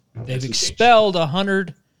They've expelled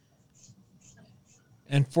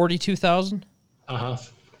 142,000? Uh-huh.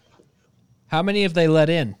 How many have they let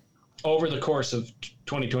in? Over the course of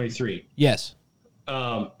 2023. Yes.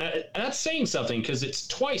 That's saying something because it's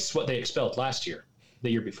twice what they expelled last year, the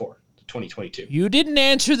year before, 2022. You didn't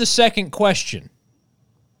answer the second question.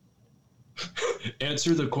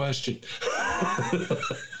 Answer the question.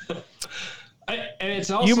 And it's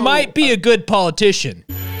also, you might be a good politician.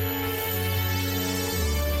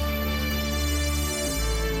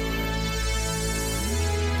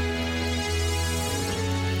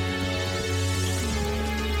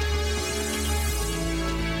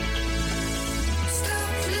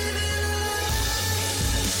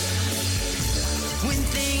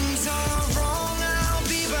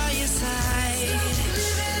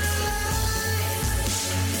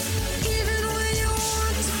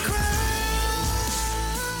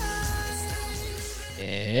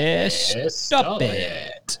 Stop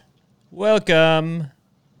it. Welcome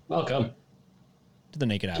to the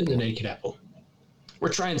Naked Apple. To the Naked Apple.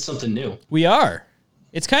 We're trying something new. We are.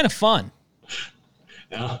 It's kind of fun.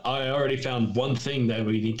 I already found one thing that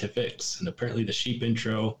we need to fix, and apparently the sheep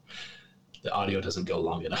intro, the audio doesn't go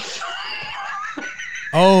long enough.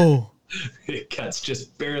 Oh. It cuts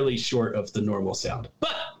just barely short of the normal sound.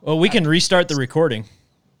 But well, we can restart the recording.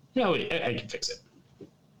 No, I can fix it.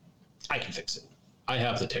 I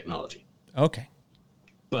have the technology. Okay.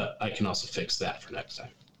 But I can also fix that for next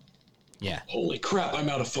time. Yeah. Holy crap, I'm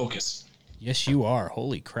out of focus. Yes, you are.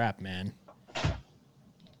 Holy crap, man.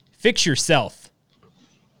 Fix yourself.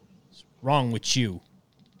 What's wrong with you?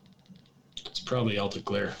 It's probably all the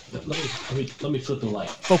glare. Let me flip the light.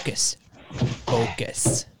 Focus.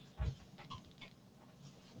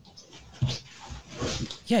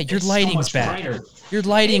 Yeah, your lighting's bad. Brighter. Your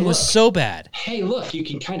lighting was so bad. Hey, look, you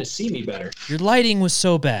can kind of see me better. Your lighting was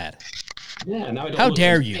so bad. Yeah, now I don't How look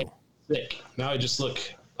dare you? Thick. Now I just look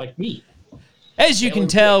like me. As you can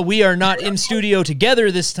tell, we are not in studio together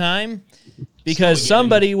this time because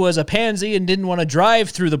somebody was a pansy and didn't want to drive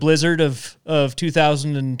through the blizzard of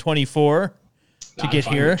 2024 to get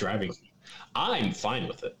here. Driving. I'm fine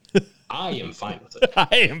with it. I am fine with it. I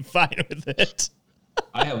am fine with it.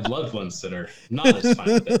 I have loved ones that are not as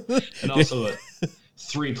fine with it. And also a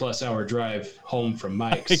 3+ hour drive home from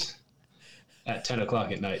Mike's at 10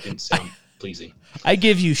 o'clock at night didn't sound pleasing. I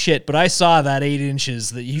give you shit, but I saw that 8 inches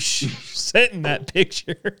that you sent in that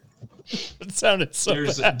picture. It sounded so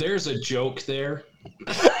bad. There's a joke there.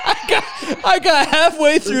 I got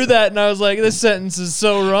halfway through that and I was like, this sentence is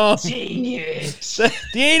so wrong. Genius. The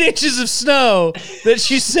 8 inches of snow that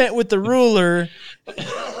she sent with the ruler.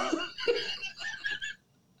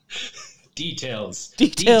 Details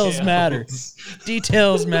matter.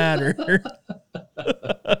 Details matter.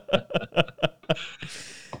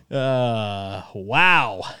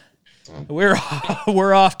 Wow.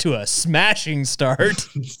 We're off to a smashing start.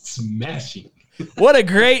 Smashing. What a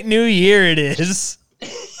great new year it is. I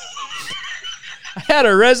had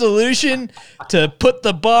a resolution to put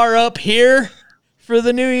the bar up here for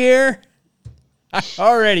the new year. I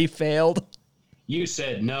already failed. You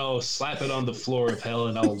said no, slap it on the floor of hell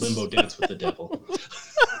and I'll limbo dance with the devil.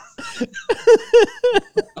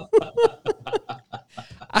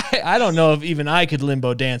 I don't know if even I could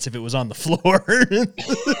limbo dance if it was on the floor.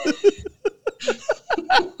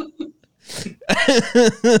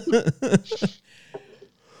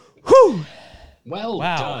 Whew. Well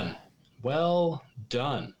done. Well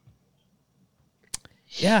done.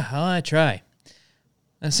 Yeah, I try.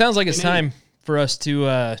 It sounds like it's time for us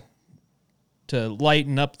to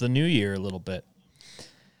lighten up the new year a little bit.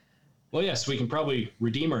 Well, yes, we can probably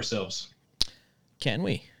redeem ourselves. Can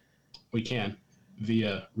we? We can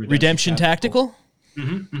via Redemption Tactical?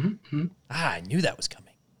 Mm-hmm. I knew that was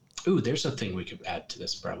coming. Ooh, there's a thing we could add to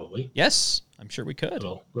this probably. Yes, I'm sure we could.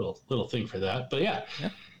 Little thing for that. But yeah.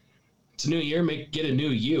 It's a new year. Get a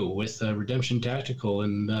new you with Redemption Tactical,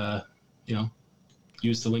 and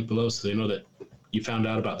use the link below so they know that you found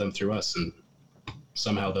out about them through us, and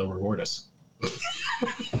somehow they'll reward us.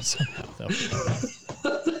 Somehow they'll.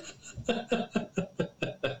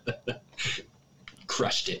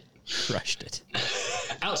 Crushed it.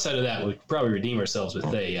 Outside of that, we could probably redeem ourselves with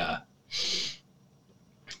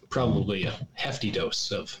probably a hefty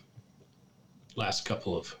dose of last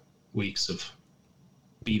couple of weeks of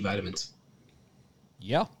B vitamins.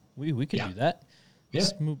 Yeah, we could do that. Yeah.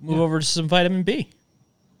 Let's move over to some vitamin B.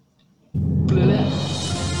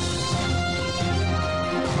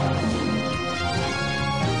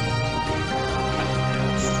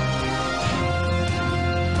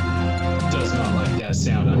 Does not like that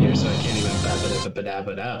sound on here, so I can't even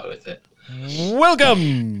ba-ba-da-ba-da-ba-da with it.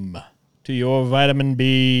 Welcome to your vitamin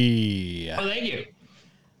B. Oh, thank you.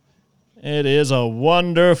 It is a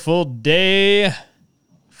wonderful day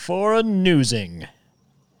for a newsing.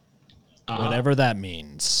 Whatever that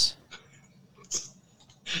means.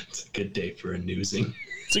 It's a good day for a newsing.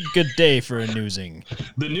 It's a good day for a newsing.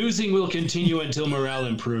 The newsing will continue until morale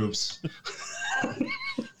improves.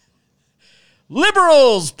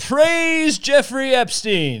 Liberals praise Jeffrey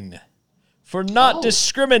Epstein for not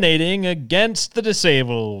discriminating against the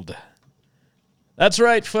disabled. That's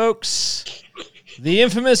right, folks. The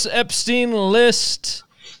infamous Epstein list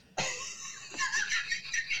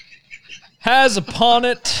has upon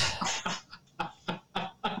it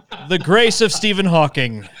the grace of Stephen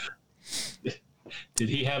Hawking. Did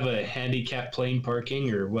he have a handicap plane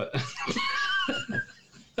parking or what?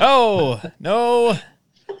 Oh, no.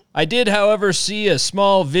 I did, however, see a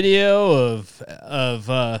small video of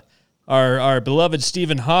our beloved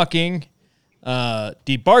Stephen Hawking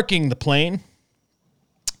debarking the plane.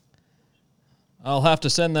 I'll have to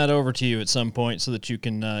send that over to you at some point so that you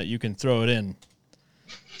can throw it in.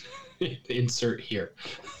 Insert here.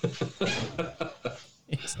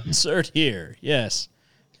 Insert here, yes.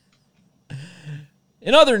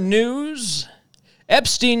 In other news,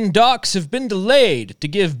 Epstein docs have been delayed to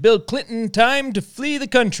give Bill Clinton time to flee the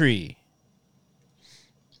country.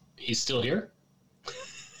 He's still here?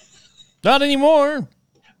 Not anymore.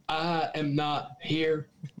 I am not here.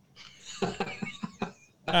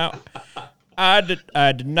 Now, I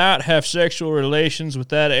did not have sexual relations with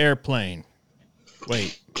that airplane.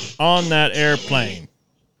 Wait, on that airplane.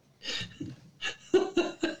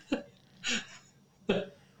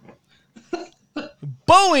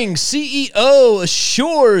 Boeing CEO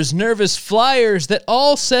assures nervous flyers that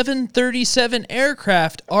all 737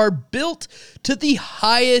 aircraft are built to the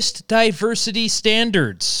highest diversity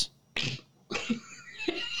standards.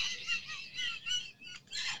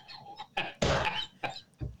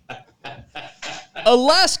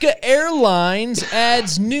 Alaska Airlines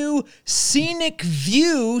adds new Scenic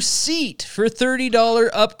View seat for $30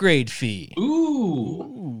 upgrade fee.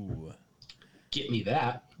 Ooh. Get me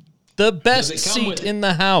that. The best seat in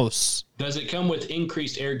the house. Does it come with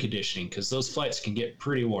increased air conditioning? Because those flights can get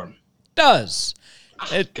pretty warm. Does.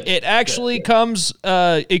 It actually comes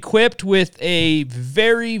equipped with a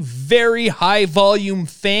very, very high volume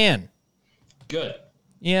fan. Good.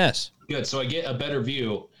 Yes. Good. So I get a better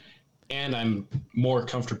view, and I'm more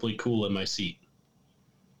comfortably cool in my seat.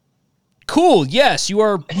 Cool. Yes, you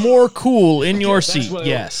are more cool in your seat.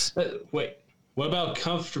 Yes. Wait. What about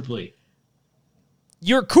comfortably?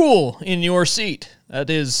 You're cool in your seat. That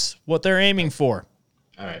is what they're aiming for.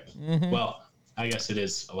 All right. Mm-hmm. Well, I guess it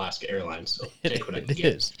is Alaska Airlines, so take what I can get.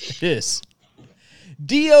 It is.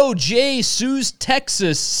 DOJ sues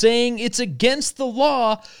Texas, saying it's against the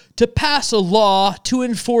law to pass a law to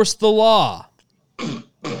enforce the law.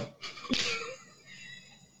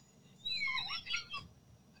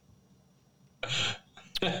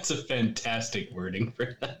 That's a fantastic wording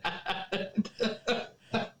for that.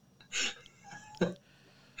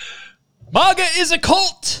 MAGA is a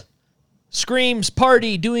cult! Screams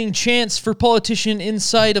party doing chants for politician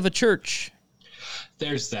inside of a church.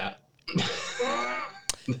 There's that.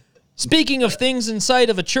 Speaking of things inside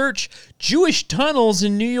of a church, Jewish tunnels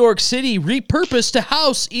in New York City repurposed to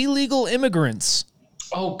house illegal immigrants.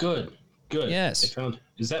 Oh, good. Good. Yes.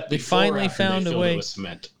 They finally found a way.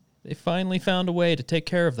 They finally found a way to take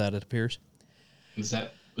care of that, it appears. Was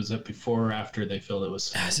that before or after they filled it with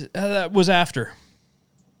cement? That was after.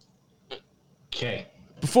 Okay.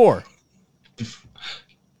 Before.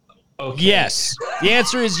 Okay. Yes. The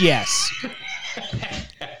answer is yes.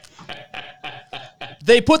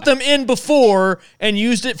 They put them in before and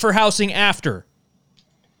used it for housing after.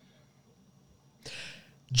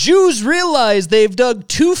 Jews realize they've dug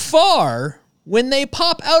too far when they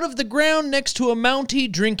pop out of the ground next to a Mountie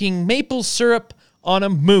drinking maple syrup on a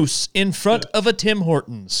moose in front of a Tim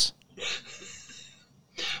Hortons.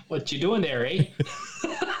 What you doing there, eh?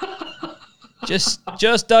 Just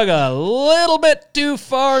dug a little bit too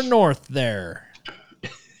far north there.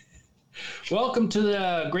 Welcome to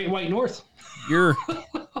the Great White North.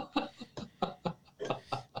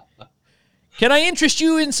 Can I interest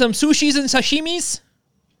you in some sushis and sashimis?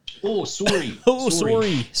 Oh, sorry.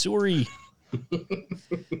 Sorry.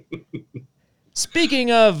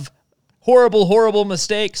 Speaking of horrible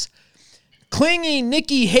mistakes, clingy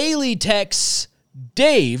Nikki Haley texts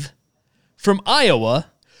Dave from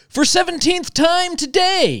Iowa for 17th time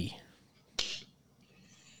today.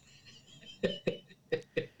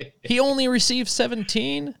 He only received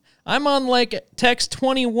 17? I'm on like text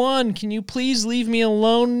 21. Can you please leave me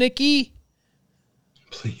alone, Nikki?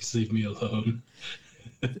 Please leave me alone.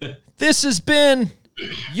 This has been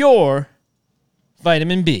your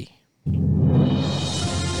Vitamin B.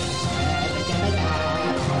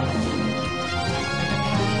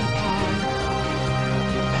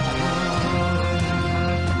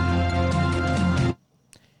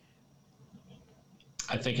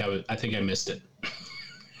 I think I missed it. I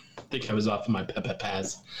think I was off of my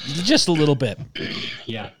paz. Just a little bit.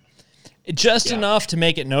 Yeah. Just enough to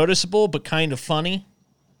make it noticeable, but kind of funny.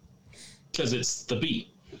 Because it's the beat.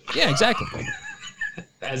 Yeah, exactly.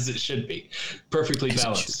 As it should be. Perfectly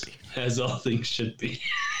balanced. As all things should be.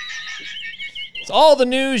 It's all the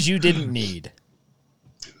news you didn't need.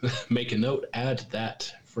 Make a note, add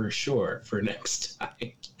that for sure for next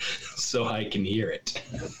time. So I can hear it.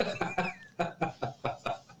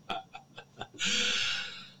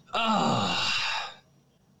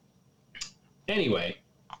 Anyway.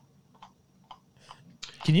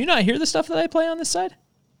 Can you not hear the stuff that I play on this side?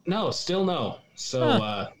 No, still no.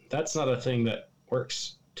 So that's not a thing that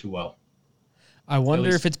works too well. I wonder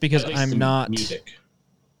if it's because I'm not... music.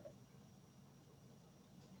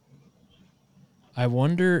 I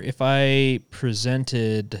wonder if I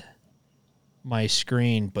presented my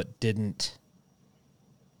screen but didn't...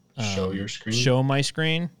 show your screen? Show my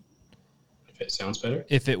screen. If it sounds better?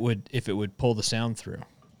 If it would pull the sound through.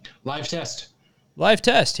 Live test. Live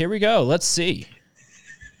test. Here we go. Let's see.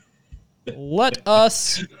 Let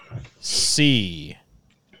us see.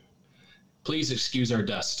 Please excuse our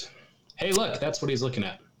dust. Hey, look, that's what he's looking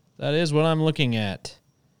at. That is what I'm looking at.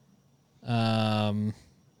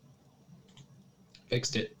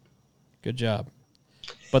 Fixed it. Good job.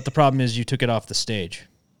 But the problem is you took it off the stage.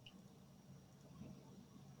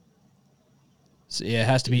 So yeah, it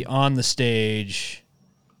has to be on the stage.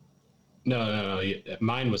 No.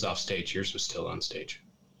 Mine was off stage. Yours was still on stage.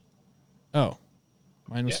 Oh.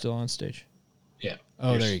 Mine was still on stage. Yeah.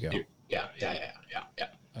 Oh, there you go. Yeah.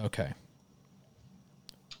 Okay.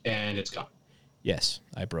 And it's gone. Yes,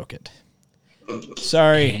 I broke it.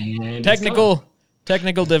 Sorry. And technical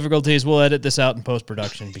difficulties. We'll edit this out in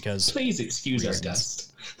post-production because... Please excuse our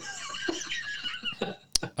dust.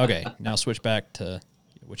 Okay, now switch back to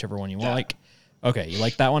whichever one you like. Okay, you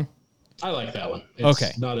like that one? I like that one. It's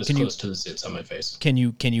okay. not as close to the zits on my face. Can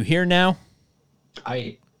you hear now?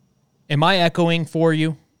 Am I echoing for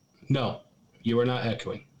you? No, you are not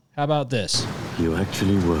echoing. How about this? You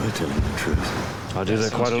actually were telling the truth. I do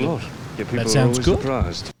that quite a lot. Your people That are sounds always good.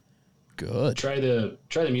 surprised. Good. Try the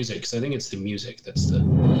music, because I think it's the music that's the... I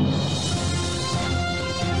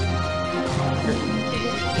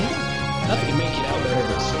can make it out better,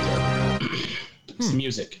 but it's still there. It's the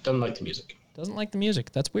music. Doesn't like the music. Doesn't like the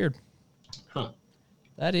music. That's weird. Huh.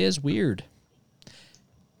 That is weird.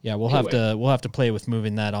 Yeah, we'll Anyway. have to play with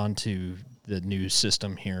moving that onto the new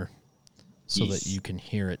system here so that you can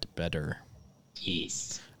hear it better.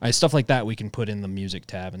 Yes. Stuff like that we can put in the music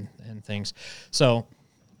tab and things. So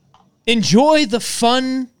enjoy the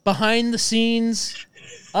fun behind the scenes,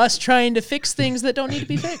 us trying to fix things that don't need to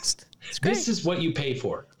be fixed. It's great. This is what you pay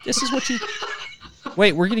for. This is what you...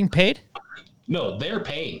 Wait, we're getting paid? No, they're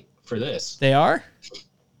paying for this. They are?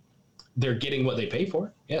 They're getting what they pay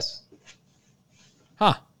for. Yes.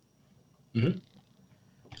 Huh. A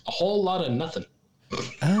whole lot of nothing.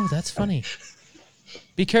 Oh, that's funny.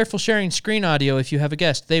 Be careful sharing screen audio if you have a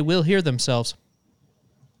guest. They will hear themselves.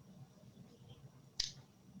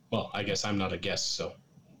 Well, I guess I'm not a guest, so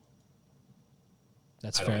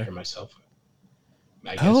That's I fair. don't hear myself.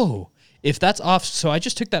 I guess. Oh, if that's off... So I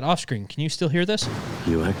just took that off screen. Can you still hear this?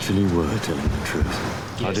 You actually were telling the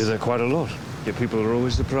truth. I do that quite a lot. Your people are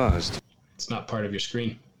always surprised. It's not part of your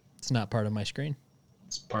screen. It's not part of my screen.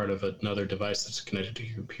 It's part of another device that's connected to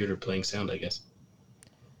your computer playing sound, I guess.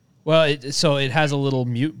 Well, so it has a little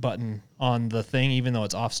mute button on the thing, even though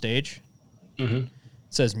it's off stage. Mm-hmm. It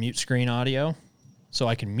says mute screen audio. So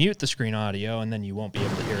I can mute the screen audio, and then you won't be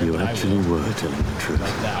able to hear it. You but actually I will. were telling the truth. Like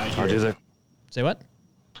that. I do that. Say what?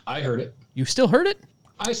 I heard it. You still heard it?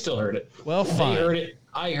 I still heard it. Well, fine. They heard it.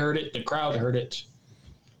 I heard it. The crowd heard it.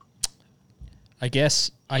 I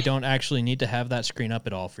guess I don't actually need to have that screen up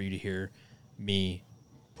at all for you to hear me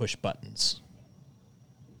push buttons.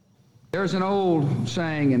 There's an old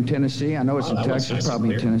saying in Tennessee, I know it's in that was Texas, nice and probably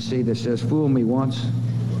in clear. Tennessee, that says, fool me once,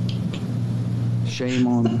 shame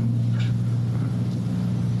on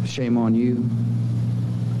you.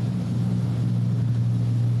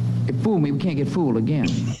 If fool me, we can't get fooled again.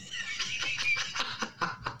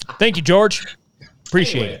 Thank you, George.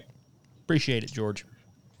 Appreciate Anyway. it. Appreciate it, George.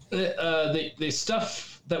 The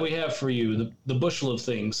stuff that we have for you, the bushel of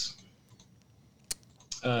things,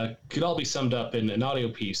 could all be summed up in an audio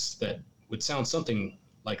piece that would sound something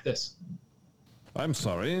like this. I'm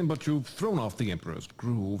sorry, but you've thrown off the Emperor's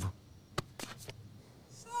groove.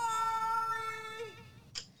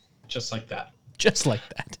 just like that. Just like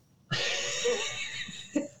that.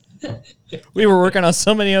 We were working on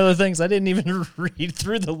so many other things. I didn't even read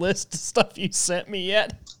through the list of stuff you sent me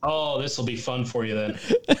yet. Oh, this will be fun for you then.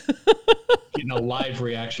 Getting a live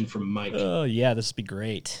reaction from Mike. Oh, yeah, this would be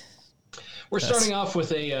great. We're starting off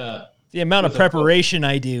with a... the amount of preparation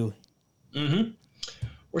I do. Mm-hmm.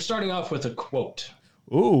 We're starting off with a quote.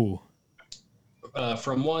 Ooh.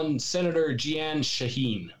 From one Senator Jeanne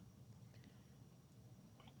Shaheen.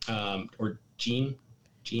 Or Jean?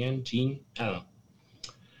 I don't know.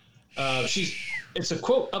 It's a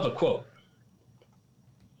quote of a quote.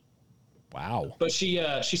 Wow. But she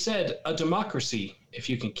said, "A democracy, if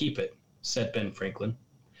you can keep it," said Ben Franklin.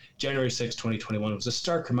 January 6, 2021 was a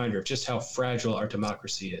stark reminder of just how fragile our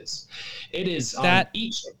democracy is. It is on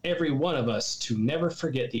each and every one of us to never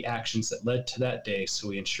forget the actions that led to that day so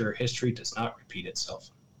we ensure history does not repeat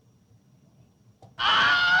itself.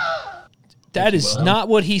 That is not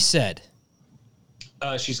what he said.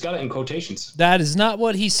 She's got it in quotations. That is not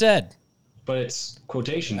what he said. But it's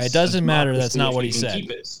quotations. It doesn't matter. That's not what he said.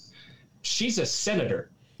 She's a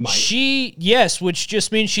senator, Mike. Yes, which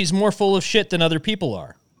just means she's more full of shit than other people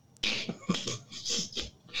are.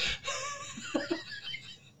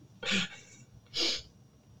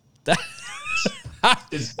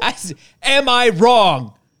 Am I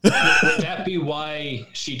wrong? Would that be why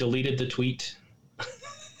she deleted the tweet?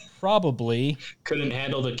 Probably. Couldn't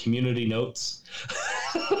handle the community notes.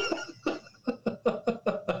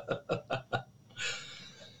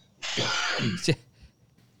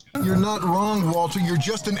 You're not wrong, Walter. You're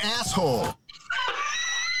just an asshole.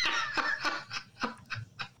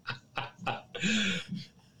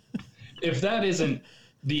 If that isn't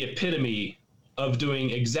the epitome of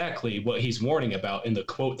doing exactly what he's warning about in the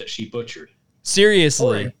quote that she butchered.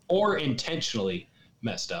 Seriously. Or intentionally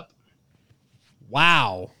messed up.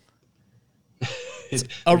 Wow.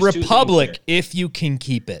 A republic if you can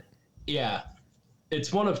keep it. Yeah.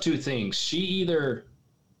 It's one of two things. She either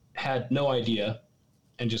had no idea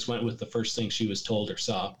and just went with the first thing she was told or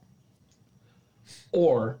saw,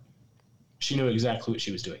 or she knew exactly what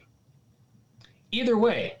she was doing. Either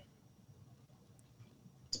way,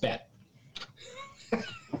 it's bad.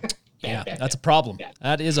 Bad, that's a problem. Bad.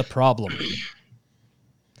 That is a problem.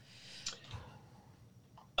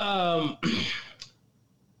 Down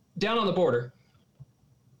on the border,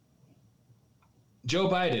 Joe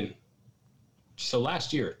Biden. So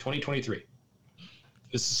last year, 2023.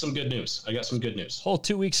 This is some good news. I got some good news. Whole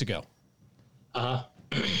 2 weeks ago. The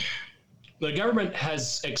government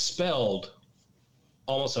has expelled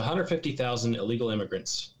almost 150,000 illegal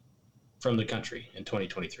immigrants from the country in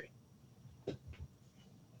 2023.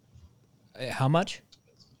 How much?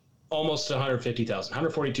 Almost 150,000,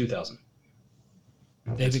 142,000.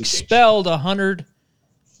 They've expelled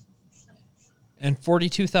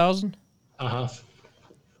 142,000? Uh-huh.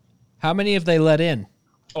 How many have they let in?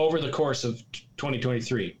 Over the course of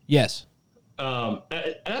 2023. Yes.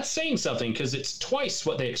 That's saying something because it's twice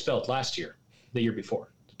what they expelled last year, the year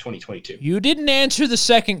before, 2022. You didn't answer the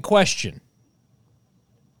second question.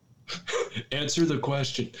 Answer the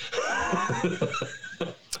question.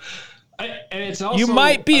 And it's also, you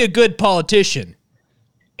might be a good politician.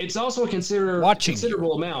 It's also a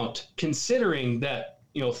considerable amount, considering that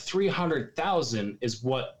 300,000 is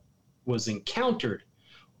what was encountered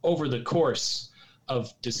over the course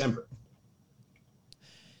of December.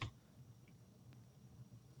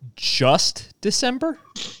 Just December?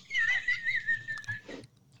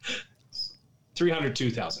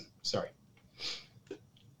 302,000. Sorry.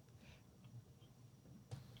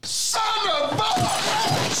 Son of a...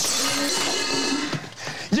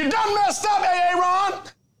 You done messed up, Aaron!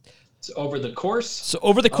 So over the course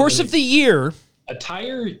of the year,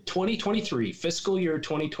 entire 2023, fiscal year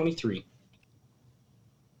 2023,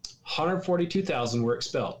 142,000 were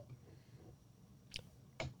expelled.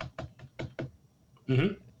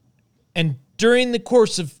 Mm-hmm. And during the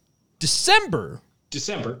course of December,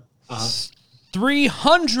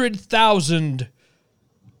 300,000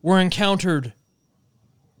 were encountered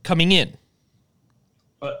coming in.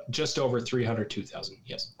 Just over 302,000,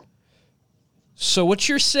 yes. So what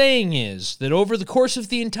you're saying is that over the course of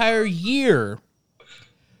the entire year,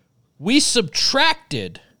 we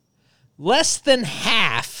subtracted less than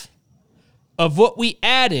half of what we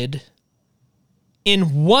added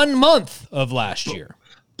in 1 month of last year.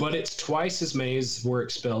 But it's twice as many as were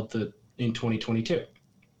expelled in 2022.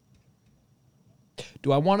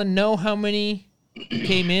 Do I want to know how many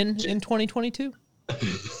came in 2022?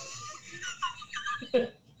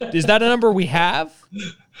 Is that a number we have?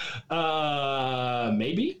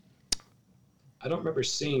 Maybe. I don't remember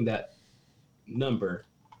seeing that number.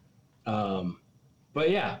 But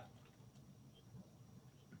yeah,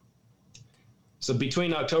 So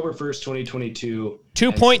between October 1st, 2022,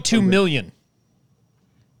 2.2 million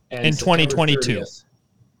and in September 2022. 30th,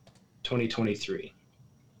 2023.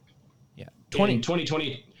 Yeah. In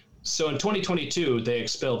 2020. So in 2022, they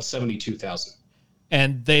expelled 72,000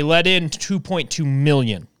 And they let in 2.2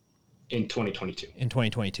 million in 2022. in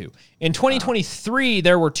 2022. In 2023,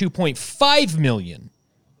 there were 2.5 million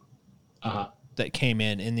that came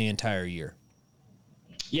in the entire year.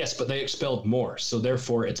 Yes, but they expelled more, so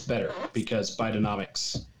therefore it's better because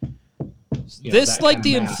Bidenomics. This like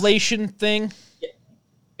the math. inflation thing.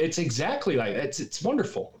 It's exactly like that. It's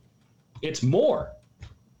wonderful. It's more.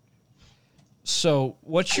 So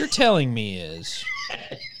what you're telling me is,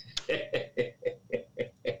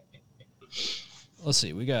 let's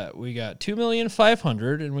see, we got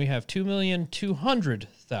 2,500,000 and we have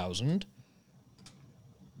 2,200,000.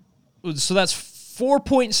 So that's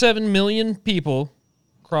 4.7 million people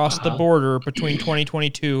crossed the border between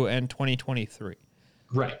 2022 and 2023.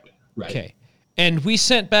 Right. Okay. And we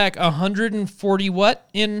sent back 140 what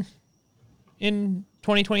in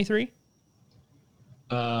 2023?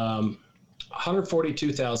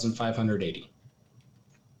 142,580.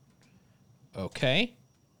 Okay.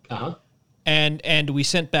 Uh-huh. And we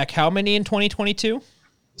sent back how many in 2022?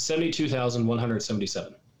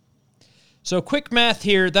 72,177. So quick math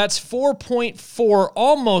here, that's 4.4,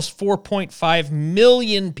 almost 4.5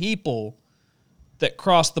 million people that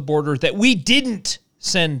crossed the border that we didn't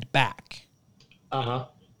send back. Uh-huh.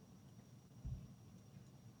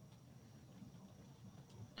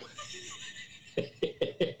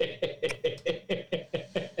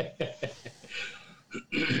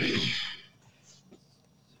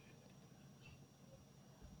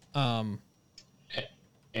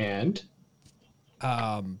 And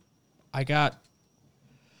I got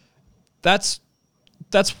that's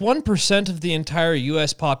 1% of the entire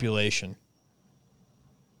US population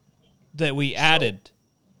that we added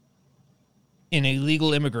in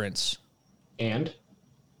illegal immigrants and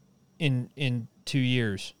in 2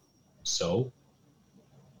 years. so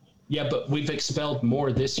yeah, but we've expelled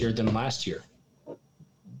more this year than last year.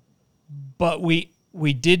 But we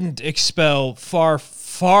didn't expel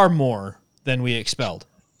far more than we expelled.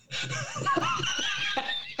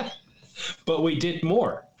 But we did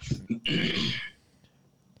more.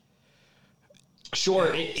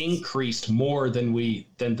 Sure, it increased more than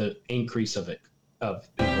the increase of it.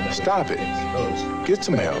 Stop it. Get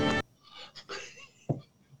some help.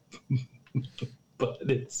 But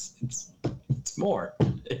it's more.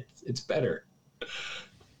 It's better.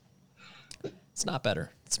 It's not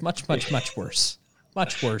better. It's much worse.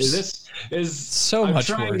 Much worse. I'm much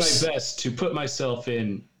trying worse. my best to put myself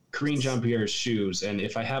in Karine Jean-Pierre's shoes, and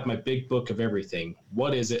if I have my big book of everything,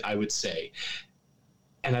 what is it I would say?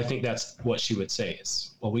 And I think that's what she would say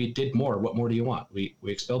is, well, we did more. What more do you want? We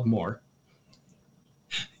expelled more.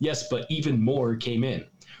 Yes, but even more came in.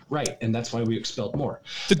 Right, and that's why we expelled more.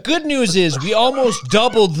 The good news is we almost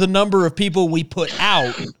doubled the number of people we put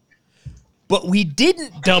out, but we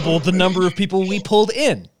didn't double the number of people we pulled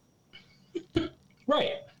in.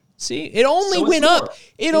 Right. See, it only So it's went more. up.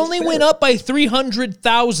 It only went up by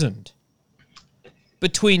 300,000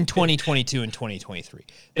 between 2022 and 2023.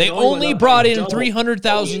 They only went only up brought by in double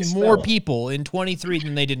 300,000 what we more expelled. people in 23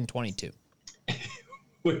 than they did in 22.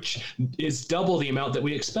 Which is double the amount that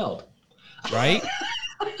we expelled. Right?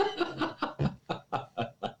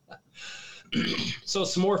 So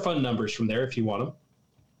some more fun numbers from there if you want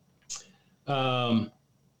them.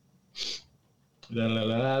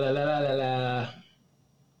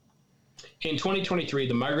 In 2023,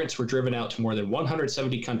 the migrants were driven out to more than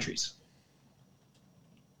 170 countries.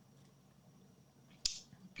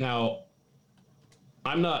 Now,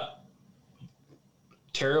 I'm not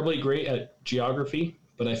terribly great at geography,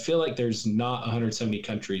 but I feel like there's not 170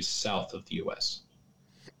 countries south of the U.S.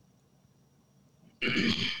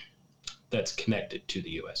 that's connected to the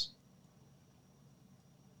U.S.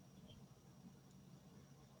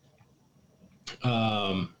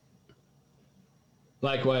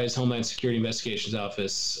 Likewise, Homeland Security Investigations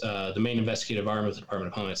Office, the main investigative arm of the Department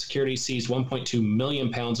of Homeland Security, seized 1.2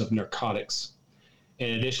 million pounds of narcotics,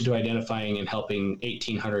 in addition to identifying and helping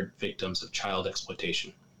 1,800 victims of child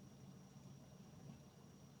exploitation.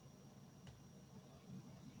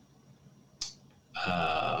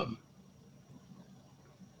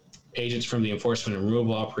 Agents from the Enforcement and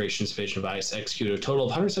Removal Operations Division of ICE executed a total of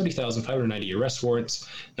 170,590 arrest warrants,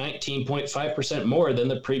 19.5% more than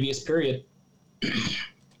the previous period.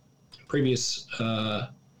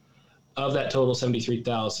 Of that total,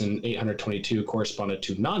 73,822 corresponded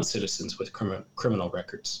to non-citizens with criminal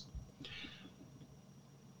records.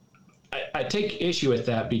 I take issue with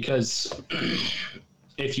that because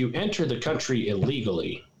if you enter the country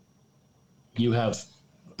illegally, you have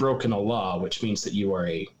broken a law, which means that you are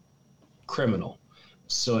a criminal.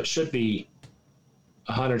 So it should be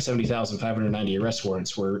 170,590 arrest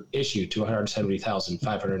warrants were issued to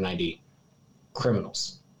 170,590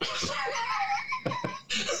 criminals.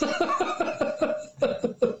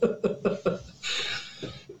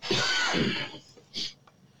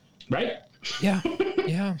 Right? Yeah.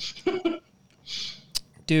 Yeah.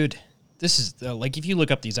 Dude, this is like, if you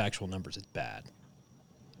look up these actual numbers, it's bad.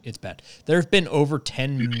 It's bad. There have been over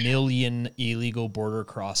 10 million illegal border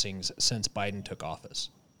crossings since Biden took office.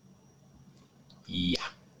 Yeah.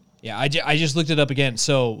 Yeah, I just looked it up again.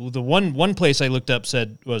 So the one place I looked up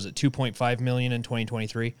said, was it 2.5 million in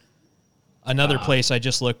 2023? Another place I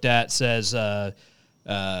just looked at says, was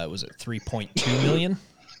it 3.2 million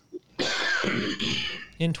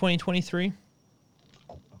in 2023?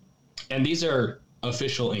 And these are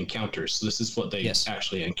official encounters. So this is what they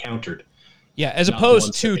actually encountered. Yeah, as Not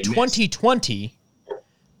opposed the to ones that they missed. 2020,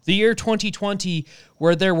 the year 2020,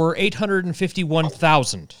 where there were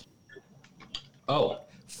 851,000. Oh,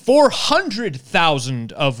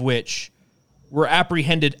 400,000 of which were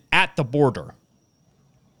apprehended at the border.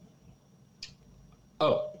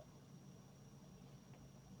 oh.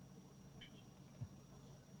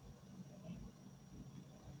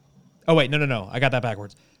 Oh, wait, no. I got that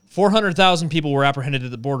backwards. 400,000 people were apprehended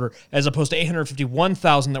at the border, as opposed to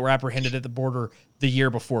 851,000 that were apprehended at the border the year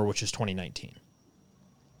before, which is 2019.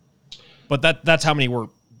 But that's how many were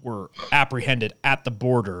apprehended at the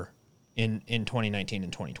border in 2019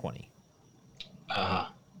 and 2020.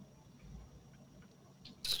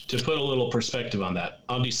 To put a little perspective on that,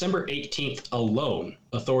 on December 18th alone,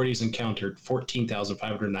 authorities encountered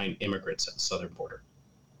 14,509 immigrants at the southern border.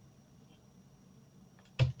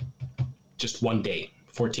 Just one day,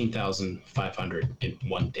 14,500 in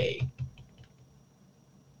one day.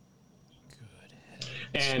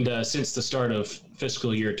 And since the start of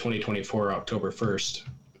fiscal year 2024, October 1st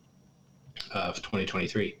of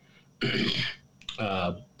 2023,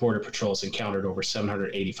 Border Patrol's encountered over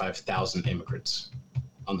 785,000 immigrants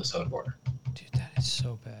on the southern border. Dude, that is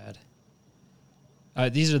so bad.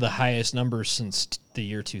 These are the highest numbers since the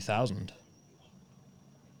year 2000.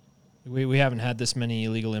 We haven't had this many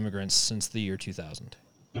illegal immigrants since the year 2000.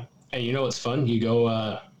 And you know what's fun? You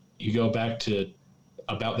go back to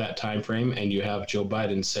about that time frame, and you have Joe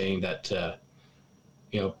Biden saying that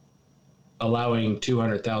allowing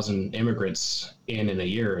 200,000 immigrants in a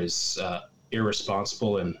year is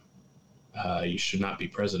irresponsible, and you should not be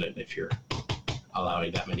president if you're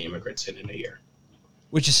allowing that many immigrants in a year.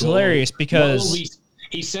 Which is hilarious because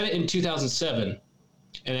he said it in 2007,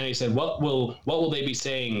 and then he said, "What will they be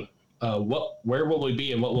saying? Where will we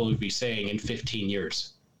be, and what will we be saying in 15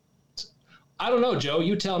 years?" I don't know, Joe.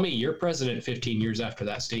 You tell me. You're president 15 years after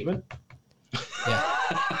that statement. Yeah.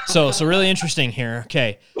 So really interesting here.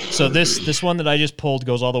 Okay. So this one that I just pulled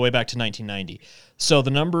goes all the way back to 1990. So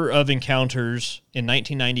the number of encounters in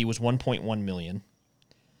 1990 was 1.1 million.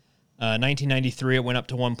 1993 it went up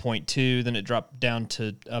to 1.2, then it dropped down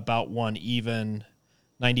to about 1 even.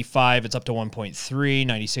 95 it's up to 1.3,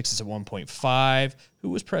 96 is at 1.5. Who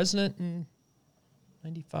was president in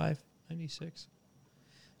 95, 96?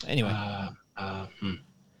 Anyway.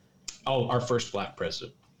 Oh, our first black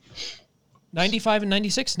president. 95 and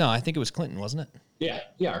 96? No, I think it was Clinton, wasn't it?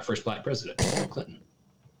 Yeah, our first black president, Clinton.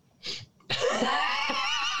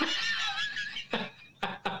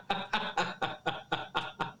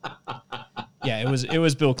 Yeah, it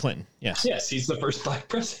was Bill Clinton. Yes. Yes, he's the first black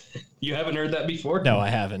president. You haven't heard that before? No, I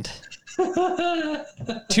haven't.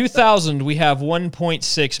 2000 we have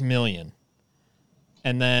 1.6 million.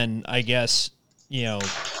 And then I guess,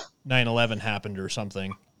 9/11 happened or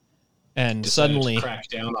something. And Decided suddenly to crack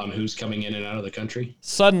down on who's coming in and out of the country.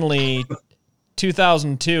 Suddenly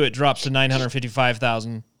 2002 it drops to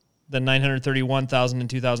 955,000, then 931,000 in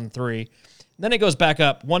 2003. Then it goes back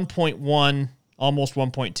up 1.1, almost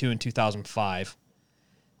 1.2 in 2005.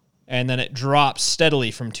 And then it drops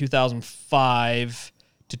steadily from 2005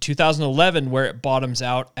 to 2011, where it bottoms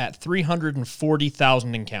out at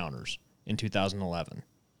 340,000 encounters in 2011.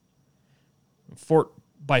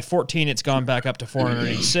 By 14, it's gone back up to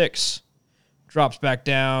 486, drops back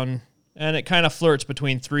down, and it kind of flirts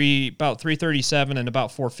between about 337 and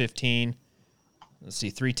about 415. Let's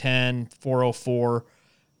see, 310, 404,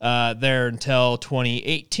 there until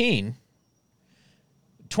 2018.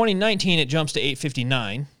 2019, it jumps to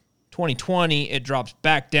 859. 2020, it drops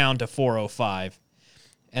back down to 405.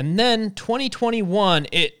 And then 2021,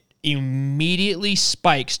 it immediately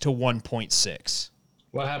spikes to 1.6.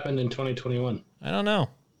 What happened in 2021? I don't know.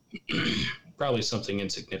 Probably something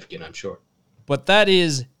insignificant, I'm sure. But that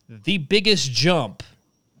is the biggest jump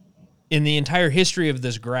in the entire history of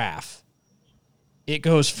this graph. It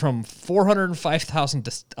goes from 405,000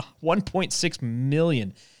 to 1.6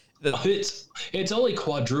 million. It's only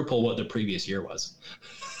quadruple what the previous year was.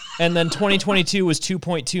 And then 2022 was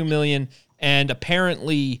 2.2 million. And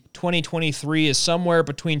apparently 2023 is somewhere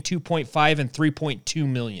between 2.5 and 3.2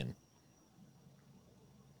 million.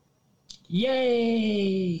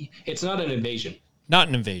 Yay! It's not an invasion. Not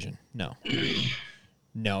an invasion. No.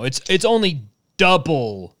 No, it's only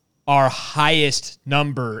double our highest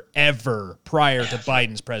number ever prior to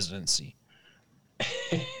Biden's presidency.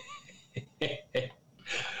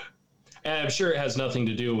 And I'm sure it has nothing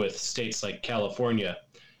to do with states like California,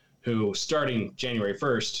 who, starting January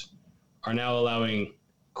 1st, are now allowing,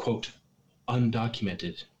 quote,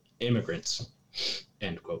 undocumented immigrants,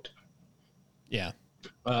 end quote. Yeah.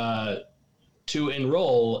 To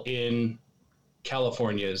enroll in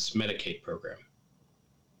California's Medicaid program.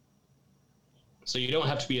 So you don't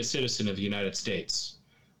have to be a citizen of the United States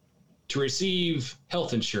to receive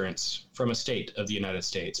health insurance from a state of the United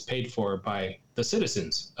States paid for by the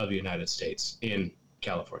citizens of the United States in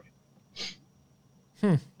California.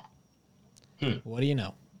 What do you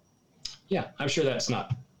know? Yeah, I'm sure that's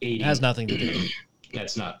not aiding. It has nothing to do.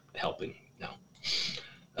 That's not helping, no.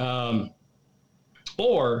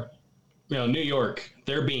 Or, New York,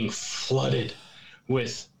 they're being flooded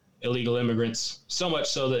with illegal immigrants, so much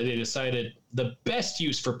so that they decided the best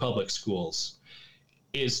use for public schools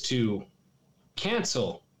is to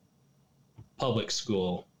cancel public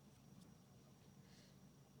school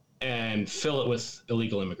and fill it with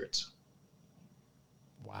illegal immigrants.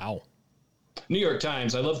 Wow. New York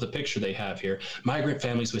Times, I love the picture they have here. Migrant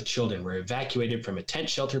families with children were evacuated from a tent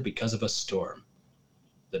shelter because of a storm.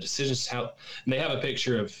 The decisions how, and they have a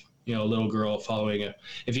picture of, a little girl following it.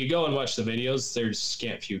 If you go and watch the videos, there's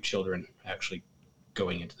scant few children actually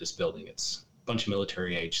going into this building. It's a bunch of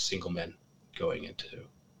military age single men going into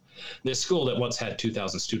this school that once had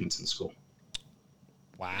 2,000 students in school.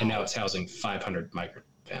 Wow. And now it's housing 500 migrant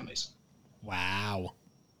families. Wow.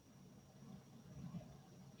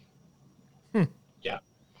 Yeah.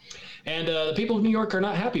 And the people of New York are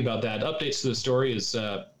not happy about that. Updates to the story is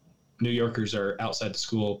New Yorkers are outside the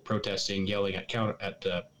school protesting, yelling at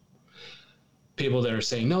people that are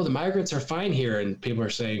saying, no, the migrants are fine here. And people are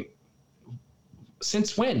saying,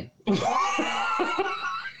 since when?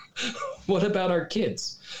 What about our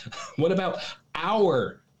kids? What about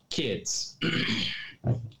our kids?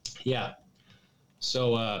 Yeah.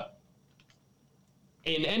 So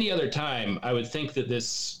in any other time, I would think that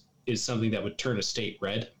this is something that would turn a state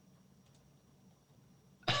red.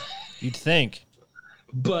 You'd think.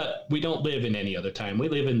 But we don't live in any other time. We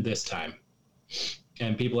live in this time.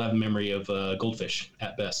 And people have a memory of goldfish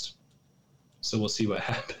at best. So we'll see what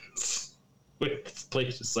happens with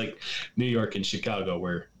places like New York and Chicago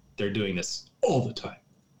where they're doing this all the time.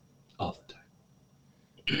 All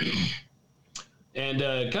the time.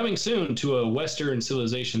 And coming soon to a Western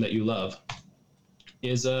civilization that you love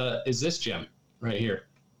is this gem right here.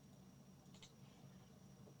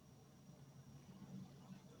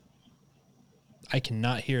 I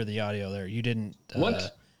cannot hear the audio there. You didn't.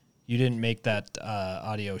 What? You didn't make that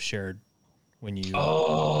audio shared when you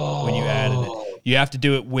added it. You have to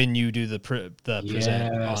do it when you do the present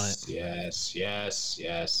on it.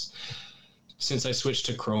 Yes. Since I switched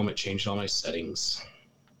to Chrome, it changed all my settings.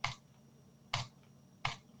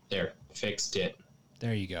 There, fixed it.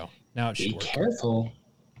 There you go. Now it should Be work. careful.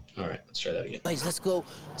 All right, let's try that again. Guys, let's go.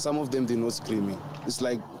 Some of them, they're not screaming. It's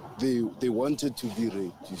like they wanted to be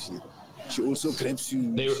raped, you see. She also grabs you.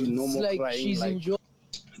 She no more It's like crying. she's enjoying.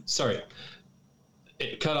 Sorry.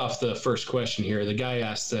 It cut off the first question here. The guy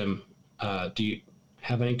asked them, do you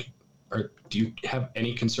have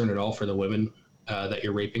any concern at all for the women that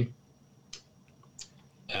you're raping?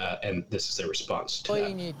 And this is their response to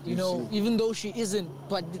that. It, even though she isn't,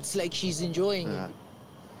 but it's like she's enjoying it.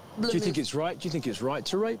 Do you think it's right? Do you think it's right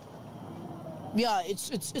to rape? Yeah,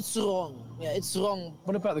 it's wrong. Yeah, it's wrong.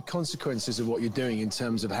 What about the consequences of what you're doing in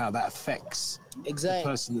terms of how that affects Exactly. the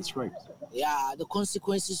person that's raped? Yeah, the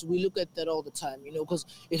consequences, we look at that all the time, because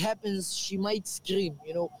it happens. She might scream,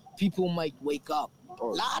 people might wake up. A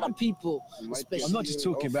lot of people, especially. I'm not just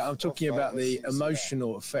talking about, I'm talking about the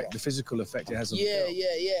emotional effect, the physical effect it has on the girl.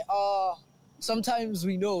 Yeah. Sometimes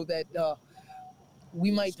we know that we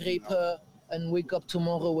might rape her and wake up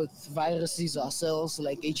tomorrow with viruses ourselves,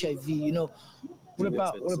 like HIV, What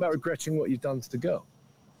about regretting what you've done to the girl?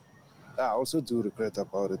 I also do regret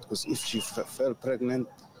about it, because if she fell pregnant,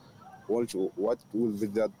 what will be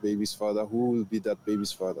that baby's father? Who will be that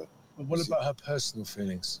baby's father? But what about her personal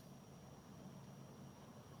feelings?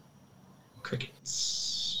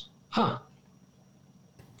 Crickets. Huh.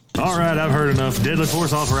 All right, I've heard enough. Deadly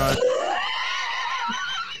force authorized.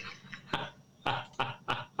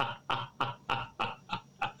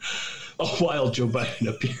 A wild Joe Biden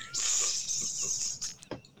appears.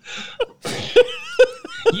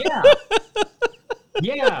 Yeah.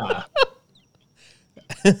 Yeah.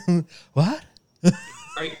 What?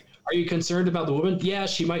 Are you concerned about the woman? Yeah,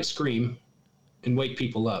 she might scream and wake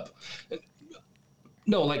people up.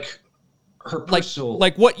 No, like her personal,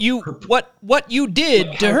 like what you did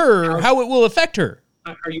like to her, how it will affect her.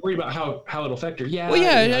 Are you worried about how it'll affect her? Yeah. Well,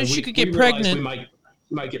 yeah, you know, she could get we realize pregnant.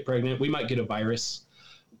 We might get pregnant. We might get a virus.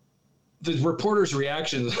 The reporter's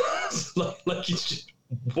reaction, like he's just,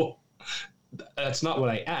 whoa, that's not what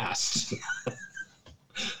I asked.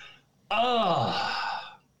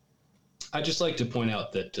 I just like to point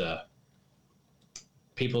out that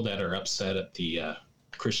people that are upset at the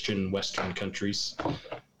Christian Western countries,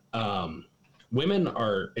 women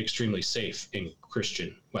are extremely safe in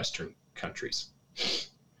Christian Western countries.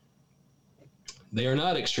 They are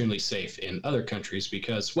not extremely safe in other countries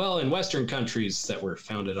because, well, in Western countries that were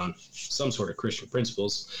founded on some sort of Christian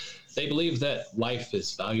principles, they believe that life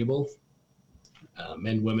is valuable,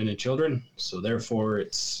 men, women, and children. So therefore,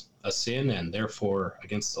 it's a sin and therefore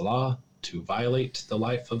against the law to violate the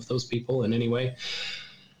life of those people in any way.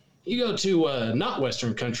 You go to not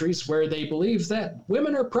Western countries where they believe that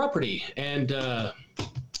women are property and,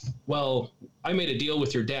 well, I made a deal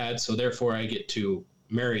with your dad, so therefore I get to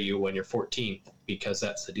marry you when you're 14 because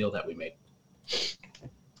that's the deal that we made.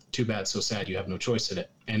 Too bad, so sad, you have no choice in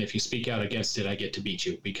it. And if you speak out against it, I get to beat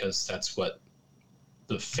you because that's what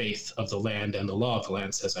the faith of the land and the law of the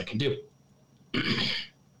land says I can do.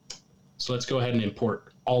 So let's go ahead and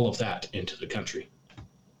import all of that into the country.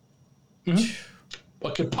 Mm-hmm.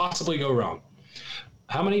 What could possibly go wrong?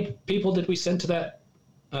 How many people did we send to that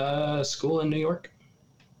school in New York?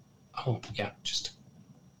 Oh, yeah, just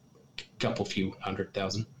a couple few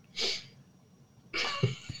 100,000.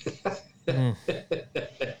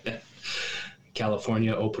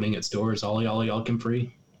 California opening its doors, all y'all can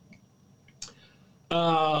free.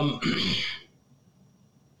 On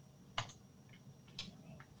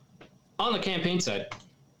the campaign side,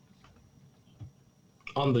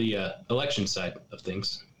 on the election side of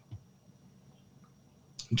things,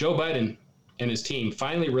 Joe Biden and his team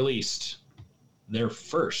finally released their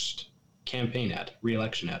first campaign ad,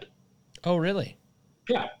 re-election ad. Oh, really?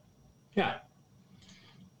 Yeah. Yeah.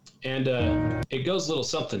 And it goes a little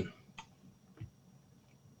something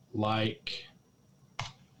like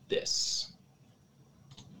this.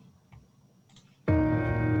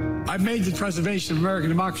 I've made the preservation of American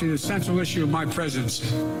democracy the central issue of my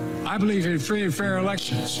presidency. I believe in free and fair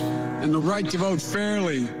elections and the right to vote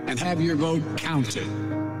fairly and have your vote counted.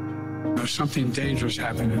 There's something dangerous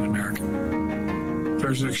happening in America.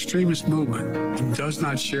 There's an extremist movement that does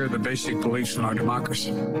not share the basic beliefs in our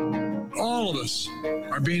democracy. All of us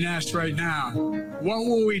are being asked right now, what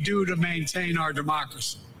will we do to maintain our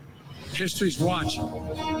democracy? History's watching.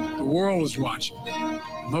 The world is watching.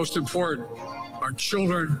 Most important, our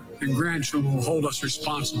children and grandchildren will hold us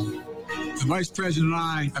responsible. The Vice President and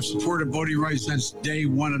I have supported voting rights since day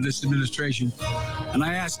one of this administration, and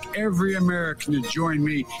I ask every American to join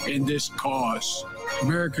me in this cause.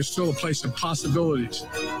 America is still a place of possibilities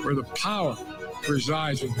where the power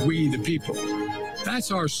resides with we, the people.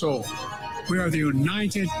 That's our soul. We are the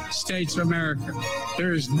United States of America.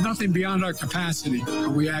 There is nothing beyond our capacity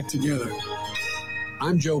when we act together.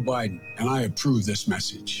 I'm Joe Biden, and I approve this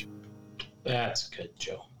message. That's good,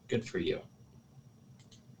 Joe. Good for you.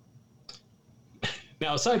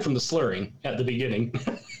 Now, aside from the slurring at the beginning,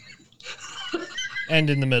 and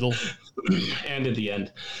in the middle, and in the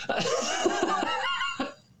end,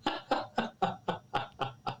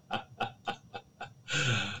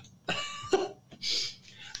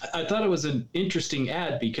 I thought it was an interesting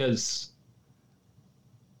ad because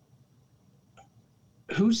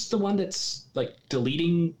who's the one that's like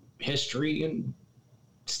deleting history and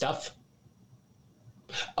stuff?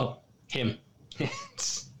 Oh, him.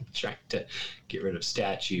 Trying to get rid of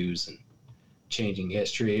statues and changing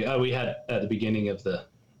history. We had at the beginning of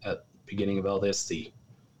all this the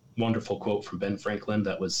wonderful quote from Ben Franklin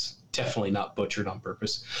that was definitely not butchered on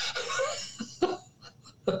purpose.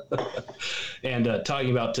 And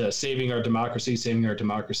talking about saving our democracy,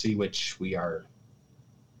 which we are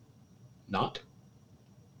not.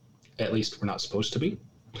 At least we're not supposed to be.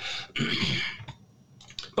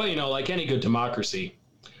 But, you know, like any good democracy,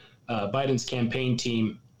 Biden's campaign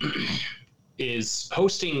team is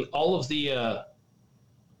hosting all of the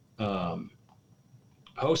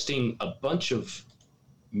hosting a bunch of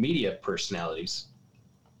media personalities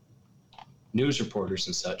news reporters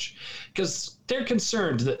and such, because they're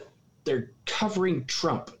concerned that they're covering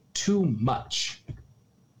Trump too much.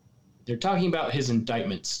 They're talking about his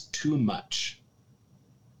indictments too much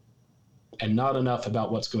and not enough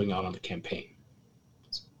about what's going on the campaign.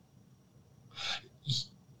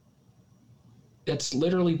 That's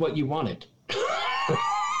literally what you wanted.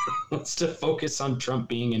 It's to focus on Trump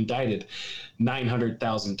being indicted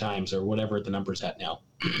 900,000 times or whatever the number's at now.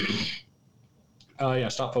 Yeah,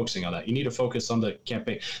 stop focusing on that. You need to focus on the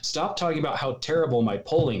campaign. Stop talking about how terrible my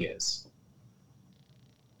polling is.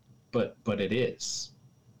 But it is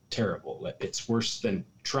terrible. It's worse than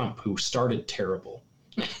Trump, who started terrible.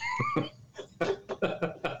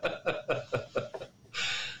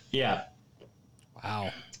 Yeah.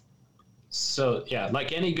 Wow. So, yeah,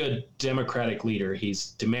 like any good Democratic leader,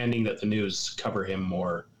 he's demanding that the news cover him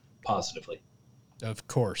more positively. Of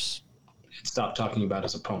course. And stop talking about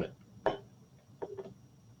his opponent.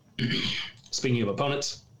 Speaking of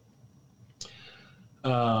opponents,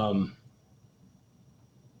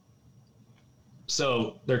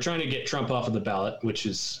 so they're trying to get Trump off of the ballot, which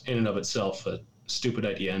is in and of itself a stupid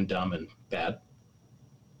idea and dumb and bad.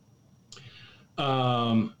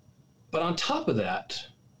 But on top of that,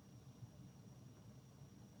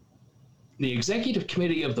 the executive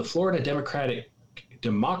committee of the Florida Democratic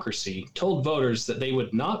Democracy told voters that they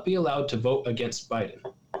would not be allowed to vote against Biden.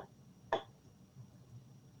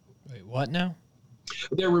 Wait, what now?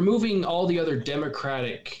 They're removing all the other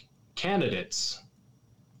Democratic candidates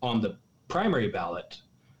on the primary ballot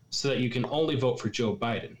so that you can only vote for Joe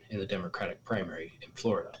Biden in the Democratic primary in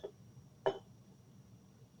Florida.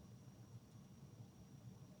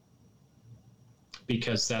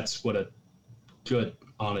 Because that's what a good,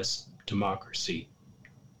 honest democracy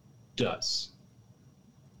does,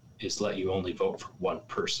 is let you only vote for one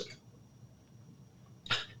person.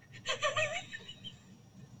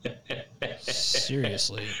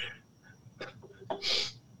 Seriously.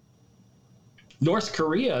 North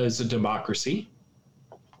Korea is a democracy.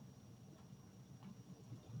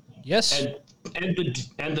 Yes. And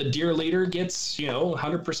the dear leader gets,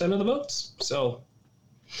 100% of the votes. So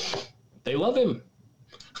they love him.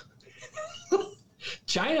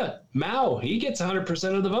 China, Mao, he gets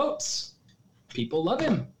 100% of the votes. People love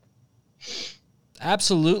him.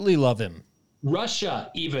 Absolutely love him.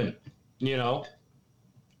 Russia, even, Putin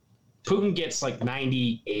gets like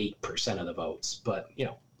 98% of the votes, but,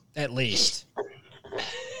 At least.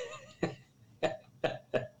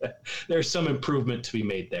 There's some improvement to be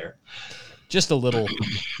made there. Just a little.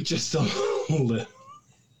 Just a little.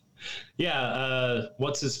 Yeah,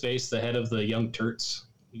 what's his face? The head of the Young Turks?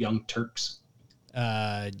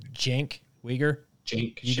 Cenk Uygur.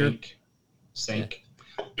 Cenk.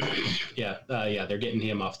 Yeah, they're getting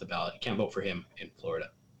him off the ballot. You can't vote for him in Florida.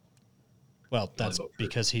 Well, that's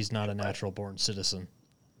because he's not a natural born citizen.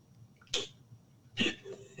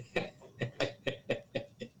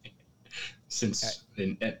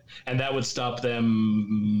 And that would stop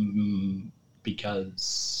them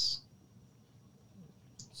because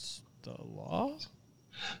it's the law.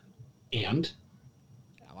 And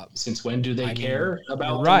since when do they care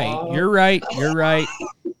about the law? You're right.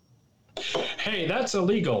 Hey, that's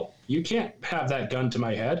illegal. You can't have that gun to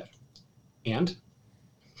my head. And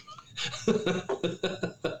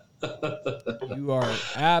you are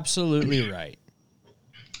absolutely right.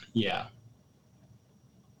 Yeah.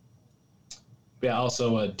 Yeah,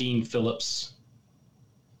 also Dean Phillips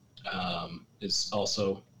is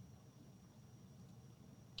also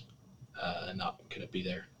not going to be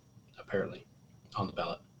there, apparently, on the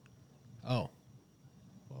ballot. Oh.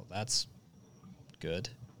 Well, that's good.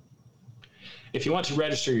 If you want to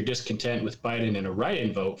register your discontent with Biden in a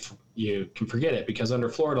write-in vote, you can forget it, because under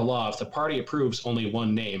Florida law, if the party approves only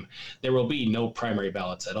one name, there will be no primary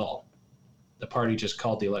ballots at all. The party just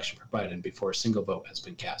called the election for Biden before a single vote has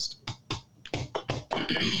been cast.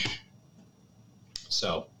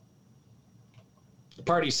 So the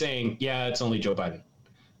party's saying, yeah, it's only Joe Biden.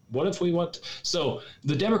 What if we want so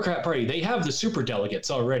the Democrat Party, they have the super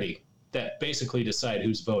delegates already that basically decide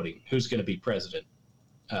who's voting, who's going to be president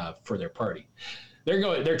for their party.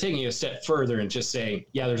 They're taking a step further and just saying,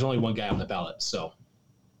 yeah, there's only one guy on the ballot. So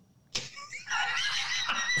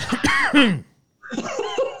I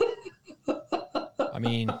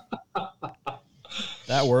mean,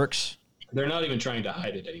 that works. They're not even trying to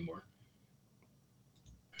hide it anymore.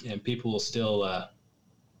 And people will still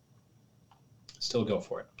go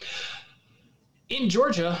for it. In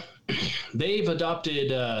Georgia, they've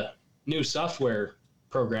adopted a new software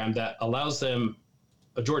program that allows them,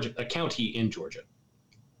 a county in Georgia,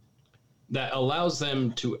 that allows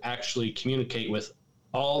them to actually communicate with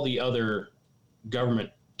all the other government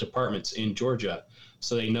departments in Georgia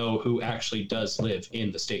so they know who actually does live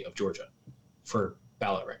in the state of Georgia for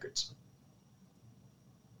ballot records.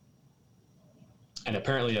 And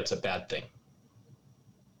apparently that's a bad thing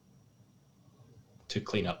to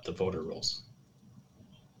clean up the voter rolls.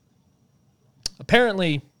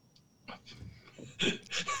 Apparently.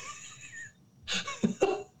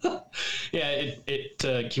 Yeah,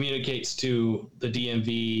 it communicates to the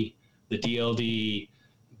DMV, the DLD,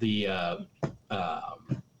 the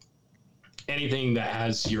anything that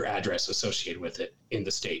has your address associated with it in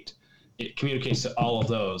the state. It communicates to all of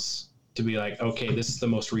those to be like, okay, this is the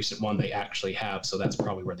most recent one they actually have, so that's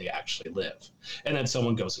probably where they actually live. And then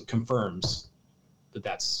someone goes and confirms that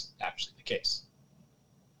that's actually the case.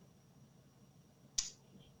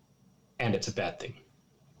 And it's a bad thing.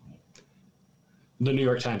 The New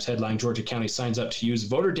York Times headline, Georgia County signs up to use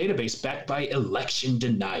voter database backed by election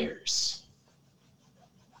deniers.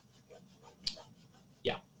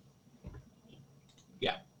 Yeah.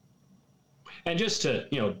 Yeah. And just to,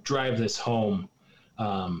 drive this home,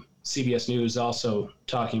 CBS News also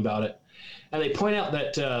talking about it. And they point out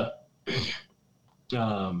that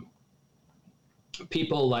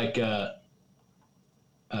people like,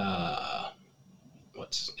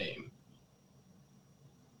 what's his name?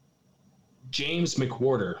 James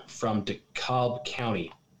McWhorter from DeKalb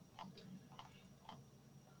County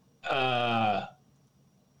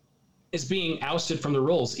is being ousted from the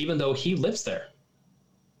rolls, even though he lives there.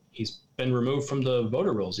 He's been removed from the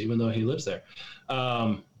voter rolls, even though he lives there.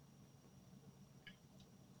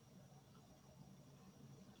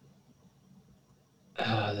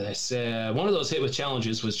 They said one of those hit with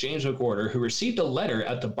challenges was James McWhorter, who received a letter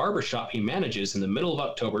at the barbershop he manages in the middle of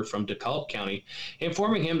October from DeKalb County,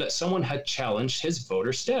 informing him that someone had challenged his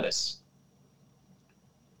voter status.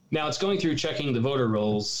 Now it's going through checking the voter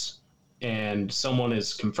rolls, and someone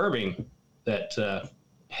is confirming that,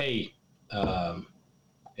 hey,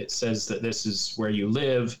 it says that this is where you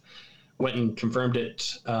live. Went and confirmed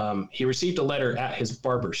it. He received a letter at his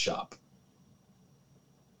barbershop.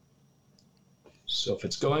 So if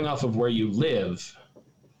it's going off of where you live,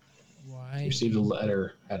 why he received a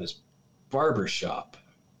letter at his barber shop.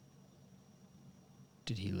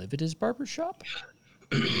 Did he live at his barber shop?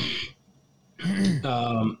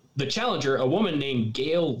 The challenger, a woman named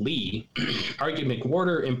Gail Lee, argued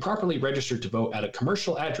McWhorter improperly registered to vote at a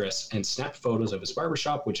commercial address and snapped photos of his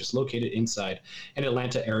barbershop, which is located inside an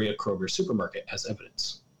Atlanta area Kroger supermarket, as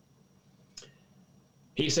evidence.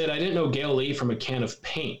 He said, I didn't know Gail Lee from a can of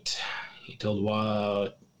paint. He told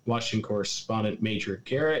Washington correspondent Major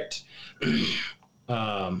Garrett.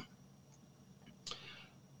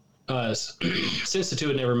 Since the two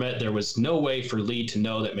had never met, there was no way for Lee to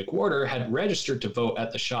know that McWhorter had registered to vote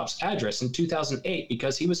at the shop's address in 2008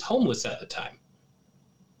 because he was homeless at the time.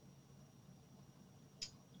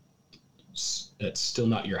 It's still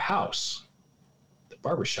not your house. The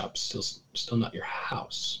barbershop's still not your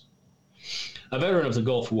house. A veteran of the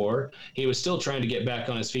Gulf War, he was still trying to get back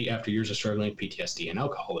on his feet after years of struggling with PTSD and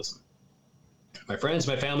alcoholism. My friends,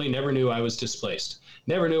 my family never knew I was displaced,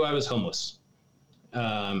 never knew I was homeless.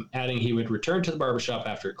 Adding he would return to the barbershop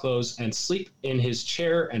after it closed and sleep in his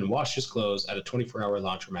chair and wash his clothes at a 24-hour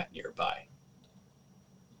laundromat nearby.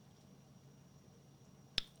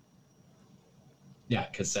 Yeah,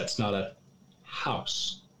 because that's not a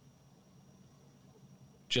house.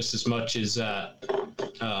 Just as much as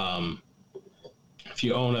if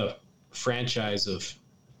you own a franchise of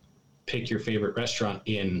pick your favorite restaurant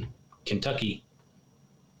in Kentucky,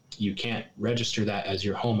 you can't register that as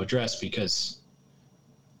your home address because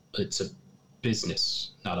it's a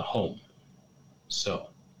business, not a home. So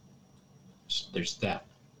there's that.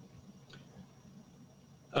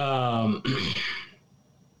 The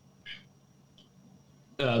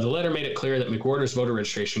letter made it clear that McWhorter's voter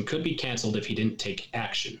registration could be canceled if he didn't take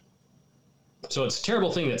action. So it's a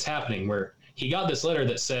terrible thing that's happening where he got this letter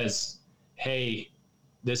that says, hey,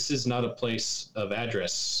 this is not a place of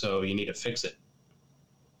address, so you need to fix it.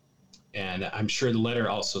 And I'm sure the letter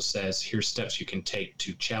also says, here's steps you can take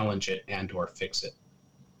to challenge it and or fix it.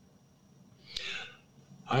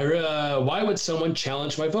 Why would someone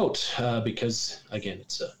challenge my vote? Because, again,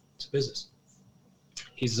 it's a business.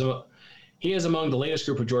 He is among the latest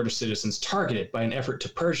group of Georgia citizens targeted by an effort to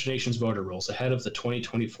purge the nation's voter rolls ahead of the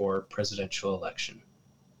 2024 presidential election.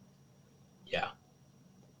 Yeah.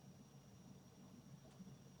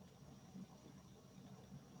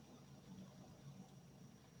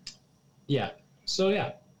 Yeah. So,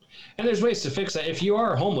 yeah. And there's ways to fix that. If you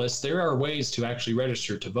are homeless, there are ways to actually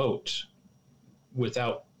register to vote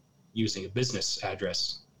without using a business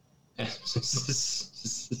address. It's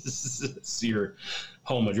your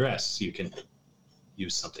home address. You can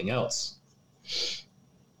use something else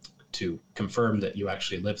to confirm that you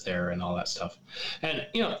actually live there and all that stuff. And,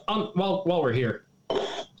 you know, while we're here,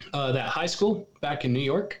 that high school back in New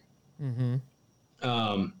York, because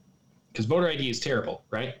voter ID is terrible,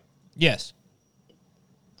 right? Yes.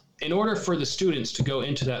 In order for the students to go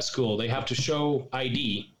into that school, they have to show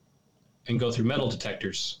ID and go through metal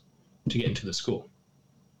detectors to get into the school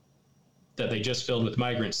that they just filled with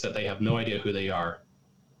migrants that they have no idea who they are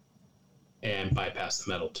and bypass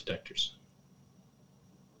the metal detectors.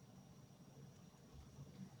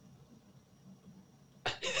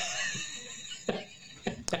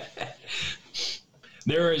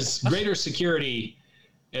 There is greater security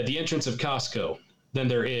at the entrance of Costco than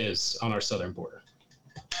there is on our southern border.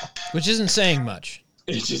 Which isn't saying much.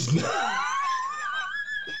 It's just not.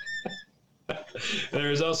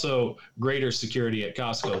 There is also greater security at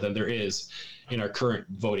Costco than there is in our current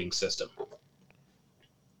voting system.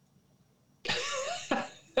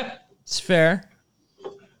 It's fair.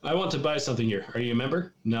 I want to buy something here. Are you a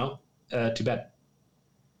member? No? Too bad.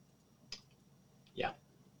 Yeah.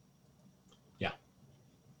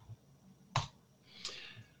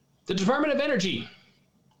 The Department of Energy.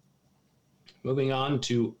 Moving on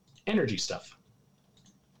to energy stuff.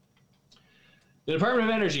 The Department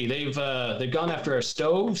of Energy, they've gone after our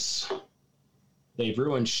stoves. They've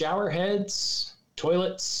ruined shower heads,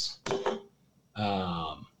 toilets,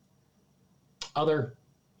 other,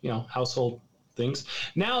 household things.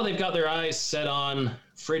 Now they've got their eyes set on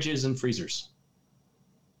fridges and freezers.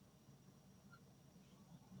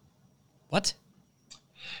 What?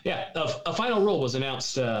 Yeah, a final rule was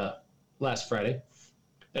announced last Friday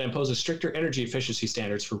that imposes stricter energy efficiency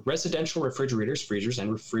standards for residential refrigerators, freezers,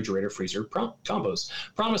 and refrigerator-freezer combos,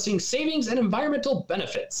 promising savings and environmental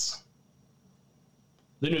benefits.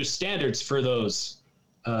 The new standards for those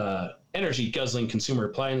energy-guzzling consumer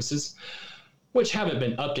appliances, which haven't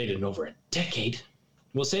been updated in over a decade,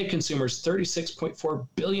 will save consumers $36.4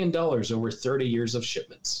 billion over 30 years of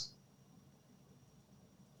shipments.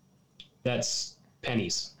 That's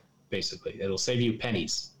pennies, basically. It'll save you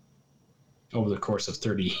pennies over the course of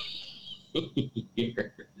 30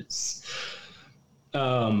 years.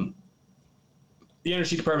 The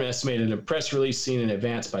Energy Department estimated in a press release seen in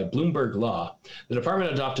advance by Bloomberg Law, the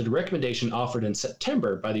department adopted a recommendation offered in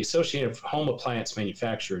September by the Associated Home Appliance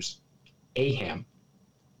Manufacturers, AHAM,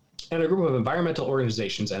 and a group of environmental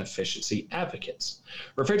organizations and efficiency advocates.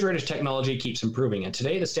 Refrigerator technology keeps improving, and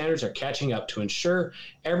today the standards are catching up to ensure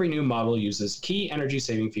every new model uses key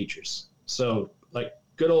energy-saving features. So, like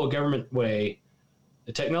good old government way,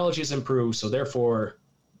 the technology has improved, so therefore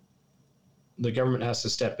the government has to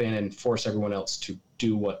step in and force everyone else to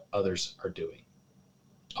do what others are doing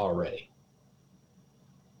already.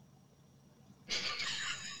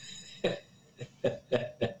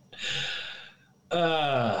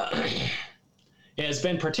 It has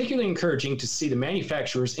been particularly encouraging to see the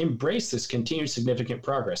manufacturers embrace this continued significant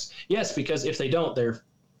progress. Yes, because if they don't, they're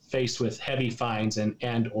faced with heavy fines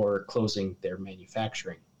and or closing their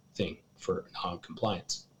manufacturing thing for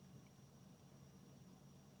non-compliance.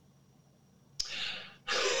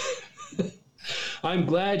 I'm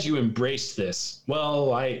glad you embraced this.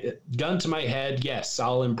 Well, gun to my head, yes,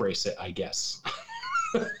 I'll embrace it, I guess.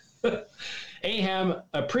 AHAM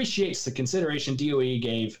appreciates the consideration DOE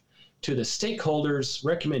gave to the stakeholders'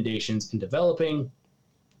 recommendations in developing,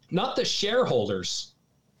 not the shareholders,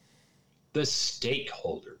 the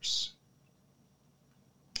stakeholders.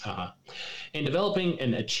 In developing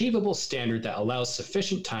an achievable standard that allows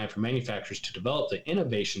sufficient time for manufacturers to develop the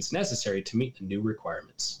innovations necessary to meet the new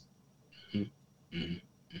requirements.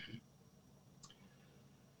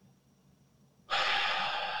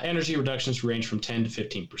 Energy reductions range from 10 to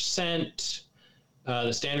 15%.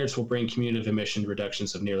 The standards will bring cumulative emission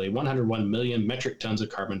reductions of nearly 101 million metric tons of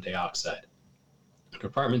carbon dioxide. The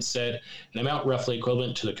department said an amount roughly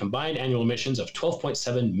equivalent to the combined annual emissions of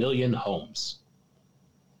 12.7 million homes.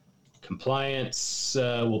 Compliance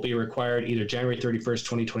will be required either January 31st,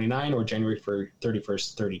 2029 or January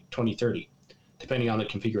 31st, 2030, depending on the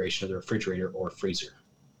configuration of the refrigerator or freezer.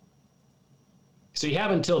 So you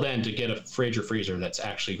have until then to get a fridge or freezer that's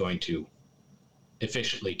actually going to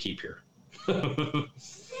efficiently keep your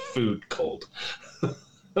food cold.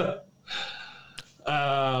 They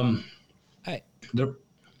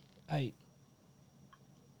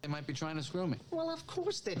might be trying to screw me. Well, of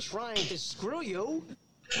course they're trying to screw you.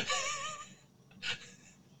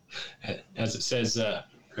 As it says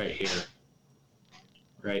right here,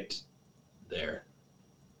 right there.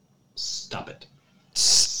 Stop it.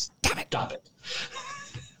 Stop it. Stop it.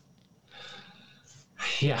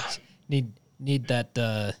 Yeah. Need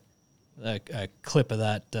that a clip of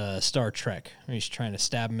that Star Trek where he's trying to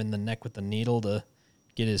stab him in the neck with the needle to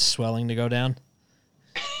get his swelling to go down.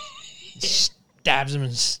 He stabs him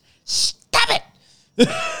and stab it.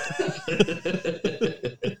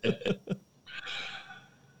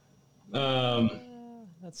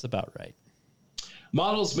 That's about right.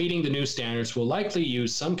 Models meeting the new standards will likely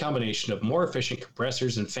use some combination of more efficient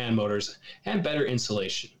compressors and fan motors and better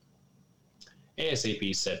insulation,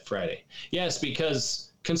 ASAP said Friday. Yes,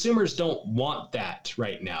 because consumers don't want that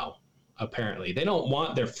right now, apparently. They don't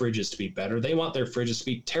want their fridges to be better. They want their fridges to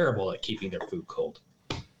be terrible at keeping their food cold.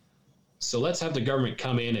 So let's have the government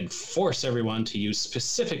come in and force everyone to use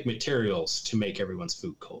specific materials to make everyone's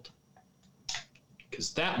food cold.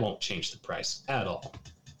 Because that won't change the price at all.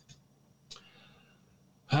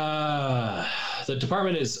 The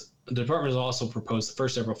department has also proposed the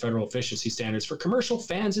first ever federal efficiency standards for commercial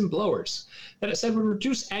fans and blowers that it said would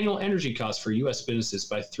reduce annual energy costs for U.S. businesses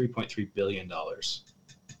by $3.3 billion.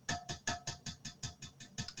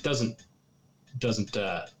 Doesn't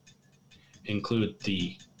include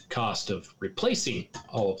the cost of replacing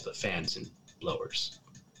all of the fans and blowers.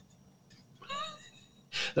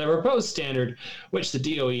 The proposed standard, which the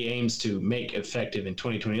DOE aims to make effective in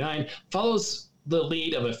 2029, follows the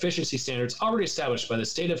lead of efficiency standards already established by the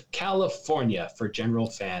state of California for general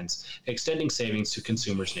fans, extending savings to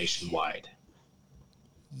consumers nationwide.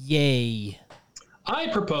 Yay. I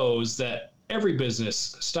propose that every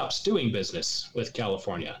business stops doing business with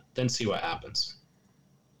California, then see what happens.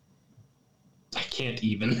 I can't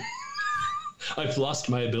even. I've lost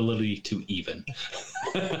my ability to even.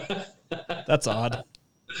 That's odd.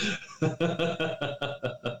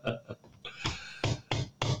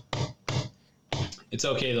 It's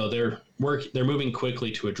okay though. They're moving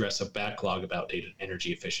quickly to address a backlog of outdated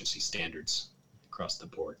energy efficiency standards across the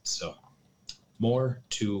board. So more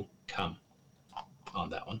to come on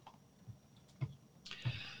that one.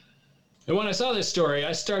 And when I saw this story,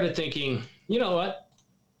 I started thinking, you know what?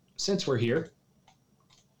 Since we're here,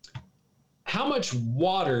 how much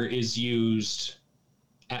water is used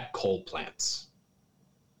at coal plants?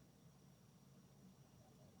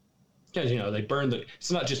 Because, you know,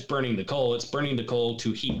 it's not just burning the coal, it's burning the coal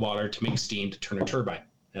to heat water to make steam to turn a turbine.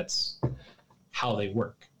 That's how they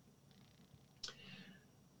work.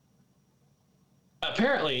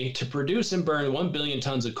 Apparently, to produce and burn 1 billion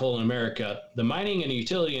tons of coal in America, the mining and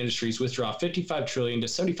utility industries withdraw 55 trillion to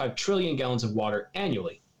 75 trillion gallons of water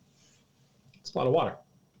annually. It's a lot of water.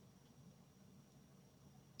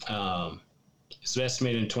 It's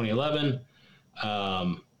estimated in 2011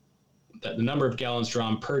 that the number of gallons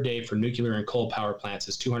drawn per day for nuclear and coal power plants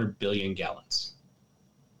is 200 billion gallons.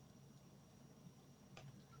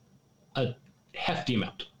 A hefty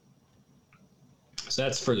amount. So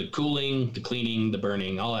that's for the cooling, the cleaning, the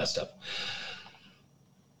burning, all that stuff.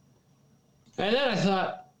 And then I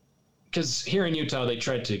thought, because here in Utah, they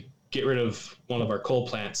tried to get rid of one of our coal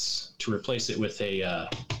plants to replace it with a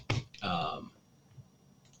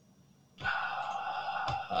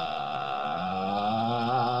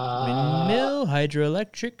windmill,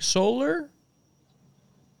 hydroelectric, solar.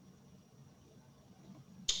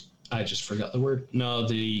 I just forgot the word. No,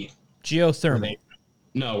 the geothermal.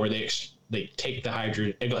 Where they take the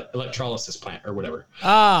hydrogen electrolysis plant or whatever.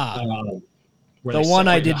 The one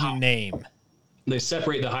I didn't name. They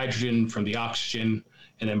separate the hydrogen from the oxygen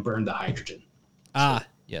and then burn the hydrogen.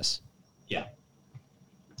 Yes. Yeah.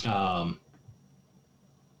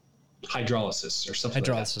 Hydrolysis or something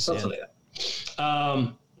like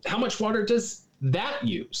that. How much water does that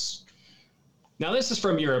use? Now, this is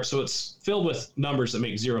from Europe, so it's filled with numbers that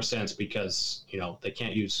make zero sense because, you know, they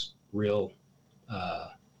can't use real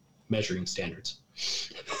measuring standards.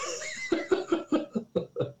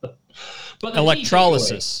 But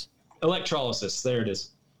electrolysis. Electrolysis, there it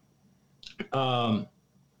is.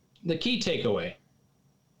 The key takeaway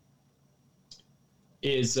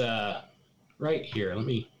is right here. Let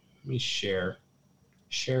me share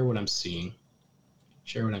what I'm seeing.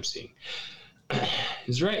 Share what I'm seeing.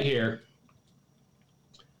 Is right here.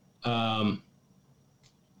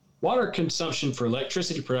 Water consumption for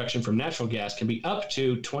electricity production from natural gas can be up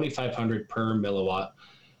to 2,500 per milliwatt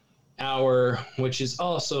hour, which is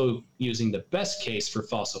also using the best case for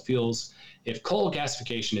fossil fuels. If coal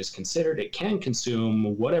gasification is considered, it can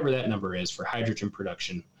consume whatever that number is for hydrogen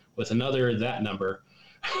production, with another that number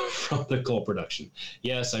from the coal production.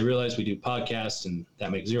 Yes, I realize we do podcasts and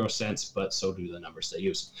that makes zero sense, but so do the numbers they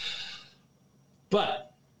use.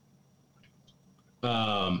 But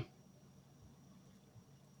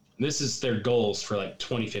this is their goals for like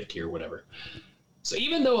 2050 or whatever. So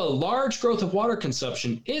even though a large growth of water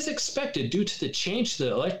consumption is expected due to the change to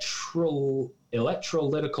the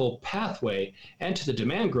electrolytical pathway and to the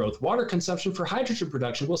demand growth, water consumption for hydrogen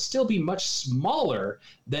production will still be much smaller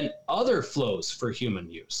than other flows for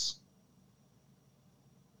human use.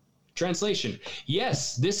 Translation: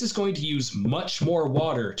 yes, this is going to use much more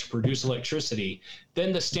water to produce electricity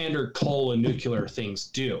than the standard coal and nuclear things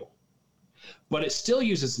do. But it still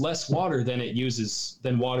uses less water than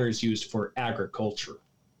water is used for agriculture.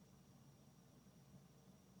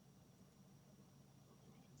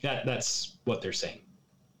 That's what they're saying.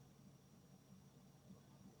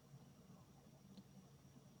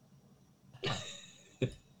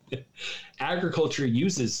 Agriculture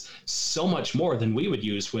uses so much more than we would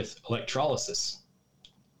use with electrolysis.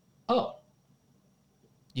 Oh.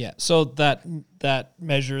 Yeah, so that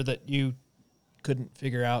measure that you couldn't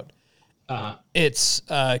figure out, it's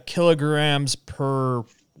kilograms per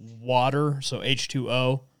water, so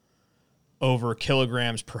H2O, over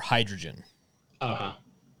kilograms per hydrogen.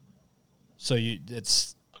 So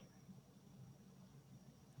it's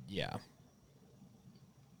yeah.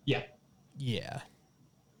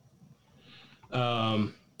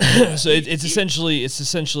 So it's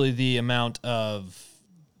essentially the amount of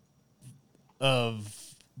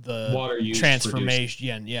the water use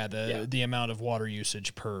transformation. The amount of water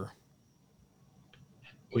usage per.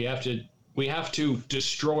 We have to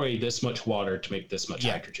destroy this much water to make this much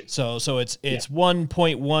hydrogen. So it's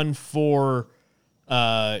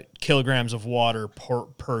 1.14 kilograms of water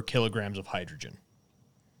per kilograms of hydrogen.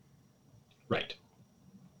 Right.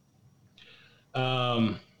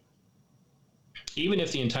 Even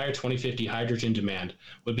if the entire 2050 hydrogen demand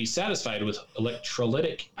would be satisfied with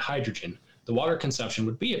electrolytic hydrogen, the water consumption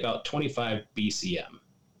would be about 25 BCM.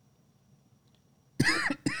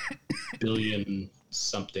 Billion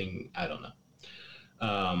something, I don't know.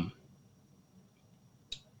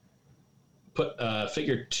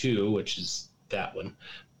 Figure 2, which is that one,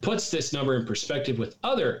 puts this number in perspective with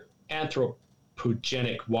other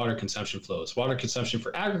anthropogenic water consumption flows. Water consumption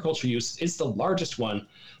for agriculture use is the largest one,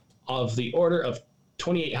 of the order of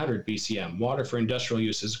 2,800 BCM. Water for industrial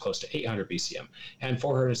use is close to 800 BCM, and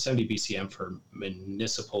 470 BCM for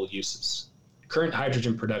municipal uses. Current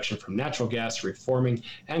hydrogen production from natural gas reforming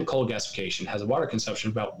and coal gasification has a water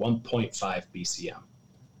consumption of about 1.5 BCM.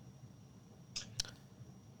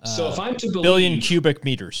 So if I'm to believe... Billion cubic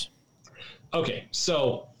meters. Okay,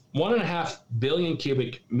 so 1.5 billion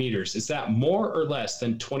cubic meters. Is that more or less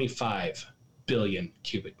than 25 billion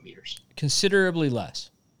cubic meters? Considerably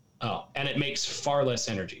less. Oh, and it makes far less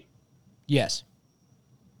energy. Yes.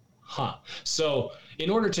 So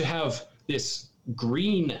in order to have this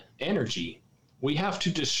green energy, we have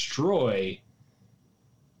to destroy,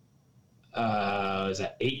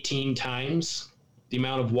 18 times the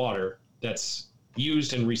amount of water that's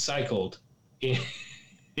used and recycled in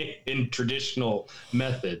traditional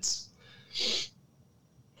methods.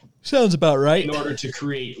 Sounds about right. In order to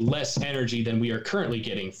create less energy than we are currently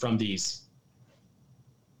getting from these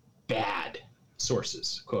bad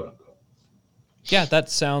sources, quote unquote. Yeah, that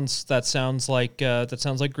sounds like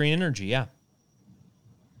green energy. Yeah.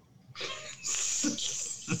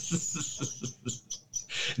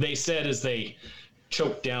 They said as they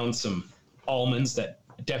choked down some almonds that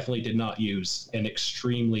definitely did not use an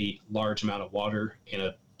extremely large amount of water in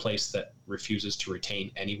a place that refuses to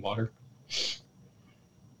retain any water.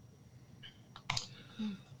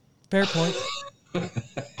 Fair point.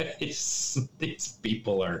 These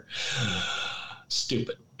people are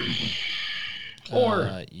stupid.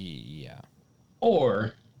 Or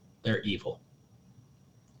they're evil.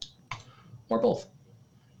 Or both.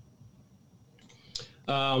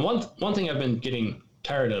 One thing I've been getting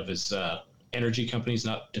tired of is energy companies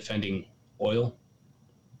not defending oil,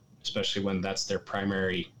 especially when that's their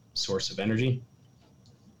primary source of energy.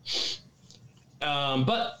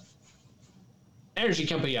 But energy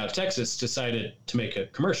company out of Texas decided to make a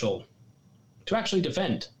commercial to actually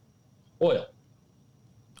defend oil.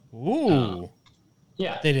 Ooh.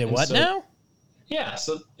 Yeah. They did what now? Yeah,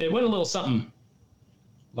 so it went a little something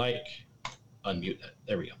like, unmute that.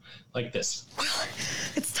 There we go. Like this. Well,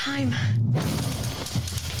 it's time.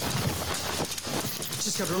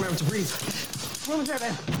 Just gotta remember to breathe. Woman,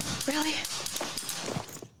 man. Really?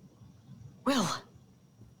 Will.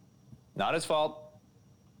 Not his fault.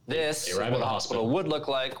 This is what a hospital would look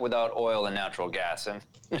like without oil and natural gas, and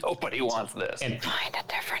nobody wants this. Find a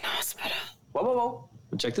different hospital. Whoa.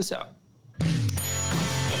 Check this out.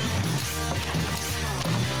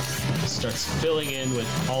 Starts filling in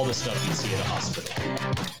with all the stuff you see at a hospital.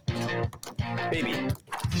 Baby,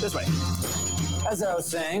 This way. As I was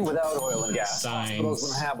saying, without oil and gas, hospitals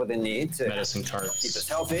wouldn't have what they need to medicine carts, keep us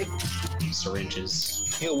healthy,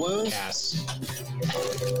 syringes, heal wounds, gas,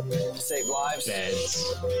 save lives, beds,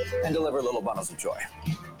 and deliver little bundles of joy.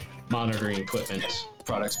 Monitoring equipment.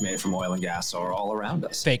 Products made from oil and gas are all around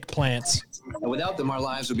us. Fake plants. And without them, our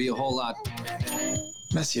lives would be a whole lot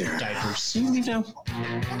messier. Diapers. Can you leave now?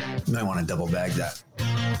 You might want to double bag that.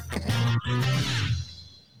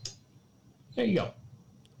 There you go.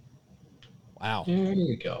 Wow. There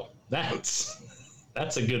you go. That's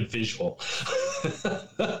a good visual.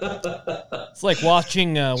 It's like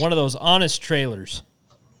watching one of those Honest trailers.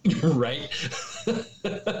 Right?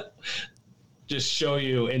 Just show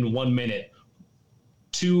you in 1 minute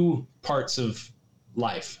 2 parts of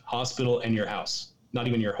life, hospital and your house. Not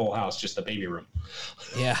even your whole house, just the baby room.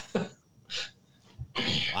 Yeah.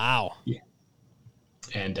 Wow. Yeah.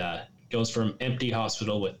 And goes from empty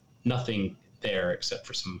hospital with nothing there except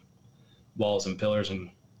for some walls and pillars, and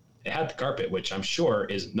it had the carpet, which I'm sure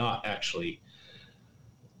is not actually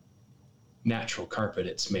natural carpet.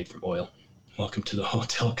 It's made from oil. Welcome to the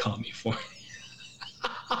Hotel California.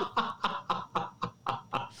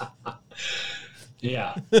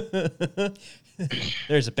 Yeah.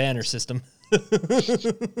 There's a banner system.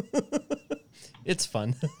 It's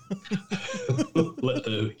fun. Let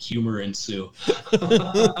the humor ensue.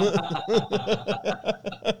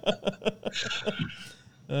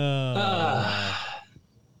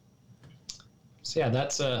 So yeah,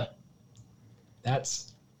 that's it.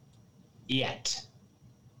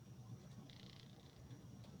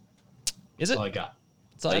 Is That's it? all I got.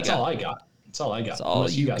 That's all That's you got. all I got. That's all I got. That's all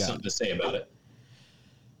Unless you you got got. something to say about it.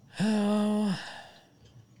 Oh.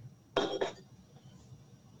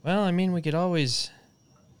 Well, I mean, we could always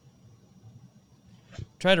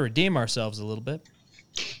try to redeem ourselves a little bit.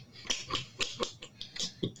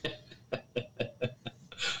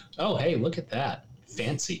 Oh, hey, look at that.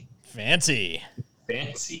 Fancy. Fancy.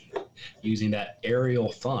 Using that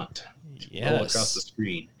Arial font Yes. all across the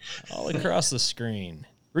screen. All across the screen.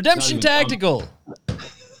 Redemption Not even Tactical.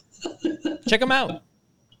 Check them out.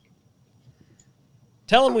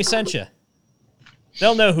 Tell them we sent you.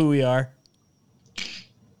 They'll know who we are.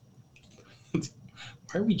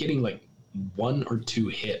 Why are we getting like 1 or 2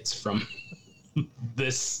 hits from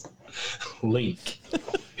this link?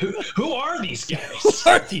 Who are these guys? Who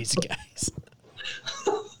are these guys?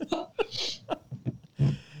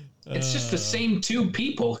 It's just the same 2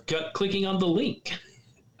 people clicking on the link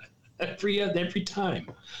every time.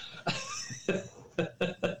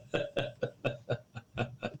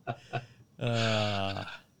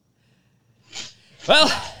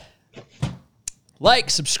 Well, like,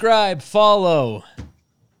 subscribe, follow,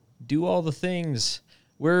 do all the things.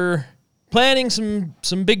 We're planning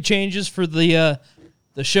some big changes for the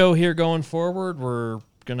show here going forward. We're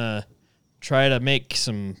gonna try to make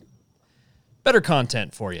some better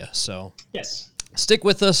content for you. So yes, stick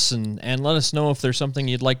with us and let us know if there's something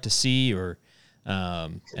you'd like to see or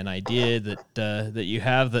an idea that you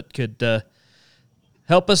have that could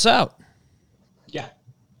help us out. Yeah.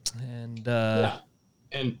 And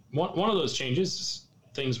And one of those changes,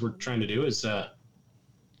 things we're trying to do is,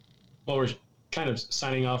 we're kind of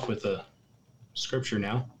signing off with a scripture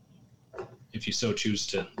now, if you so choose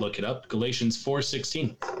to look it up, Galatians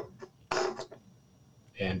 4:16.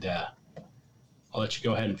 And I'll let you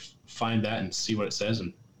go ahead and find that and see what it says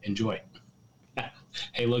and enjoy.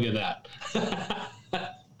 Hey, look at that.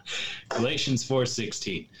 Galatians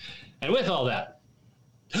 4:16. And with all that,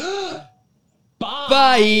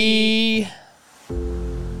 bye.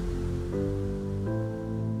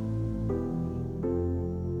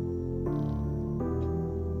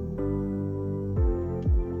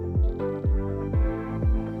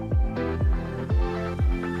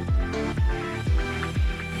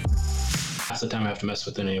 Half the time I have to mess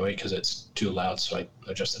with it anyway because it's too loud, so I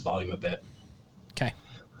adjust the volume a bit. Okay.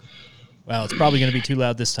 Well, it's probably going to be too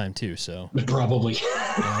loud this time too, so. Probably. Yeah,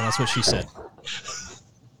 that's what she said.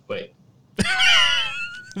 Wait.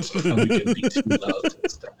 It's probably going to be too loud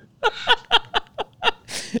this time.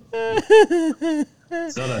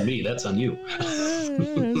 It's not on me, that's on you.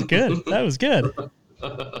 That was good. That was good.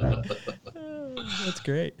 That's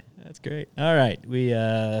great. That's great. All right, we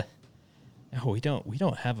don't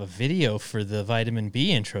have a video for the vitamin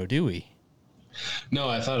B intro, do we? No,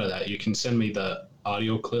 I thought of that. You can send me the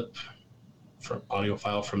audio clip from audio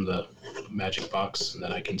file from the Magic Box, and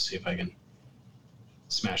then I can see if I can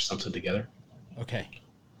smash something together. Okay.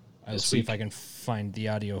 I'll see if I can find the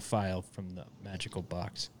audio file from the Magical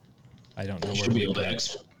Box. I don't know You where should be we able put to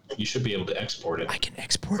it. you should be able to export it. I can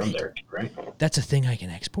export from it? there, right? That's a thing I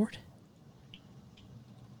can export?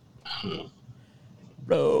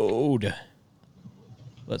 Road.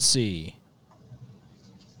 Let's see.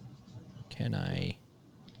 Can I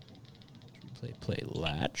play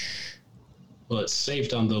latch? Well, it's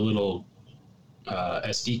saved on the little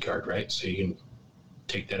SD card, right? So you can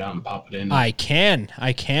take that out and pop it in. I can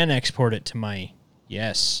export it to my,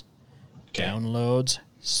 yes. Okay. Downloads,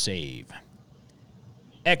 save.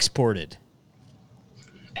 Exported.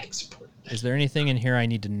 Is there anything in here I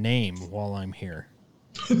need to name while I'm here?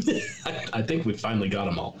 I think we finally got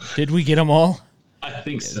them all. Did we get them all? I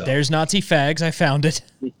think so. There's Nazi fags. I found it.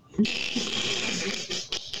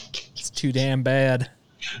 It's too damn bad.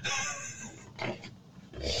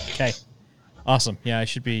 Okay. Awesome. Yeah, I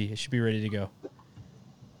should be ready to go.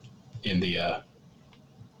 In the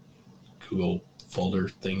Google folder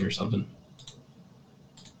thing or something.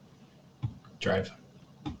 Drive.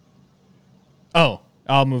 Oh,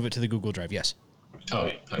 I'll move it to the Google Drive. Yes. Oh,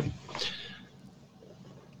 yeah. Okay.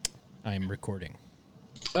 I'm recording.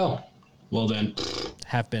 Oh, well then.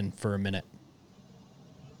 Have been for a minute.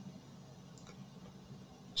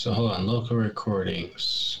 So hold on, local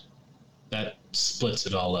recordings. That splits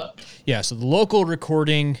it all up. Yeah, so the local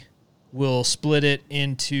recording will split it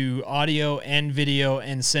into audio and video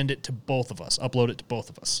and send it to both of us, upload it to both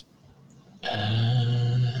of us.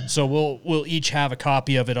 So we'll each have a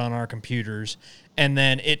copy of it on our computers, and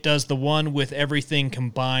then it does the one with everything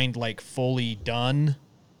combined, like fully done,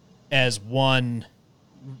 as one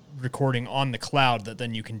recording on the cloud that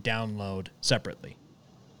then you can download separately.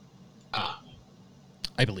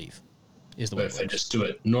 I believe is the way. But if I just do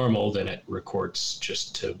it normal, then it records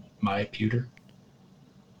just to my computer,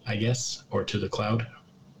 I guess, or to the cloud.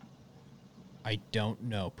 I don't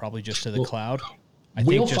know. Probably just to the cloud.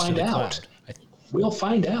 We'll find out. We'll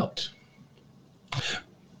find out.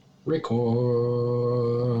 Record.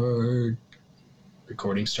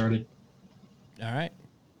 Recording started. All right.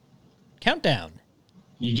 Countdown.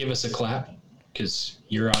 You give us a clap because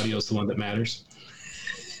your audio is the one that matters.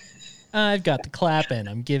 I've got the clap and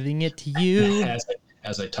I'm giving it to you.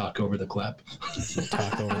 As I talk over the clap.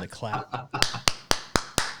 Talk over the clap.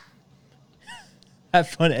 Have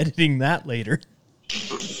fun editing that later.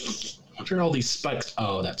 What are all these spikes?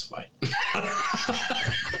 Oh, that's why.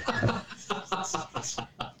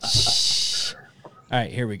 All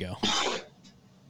right, here we go.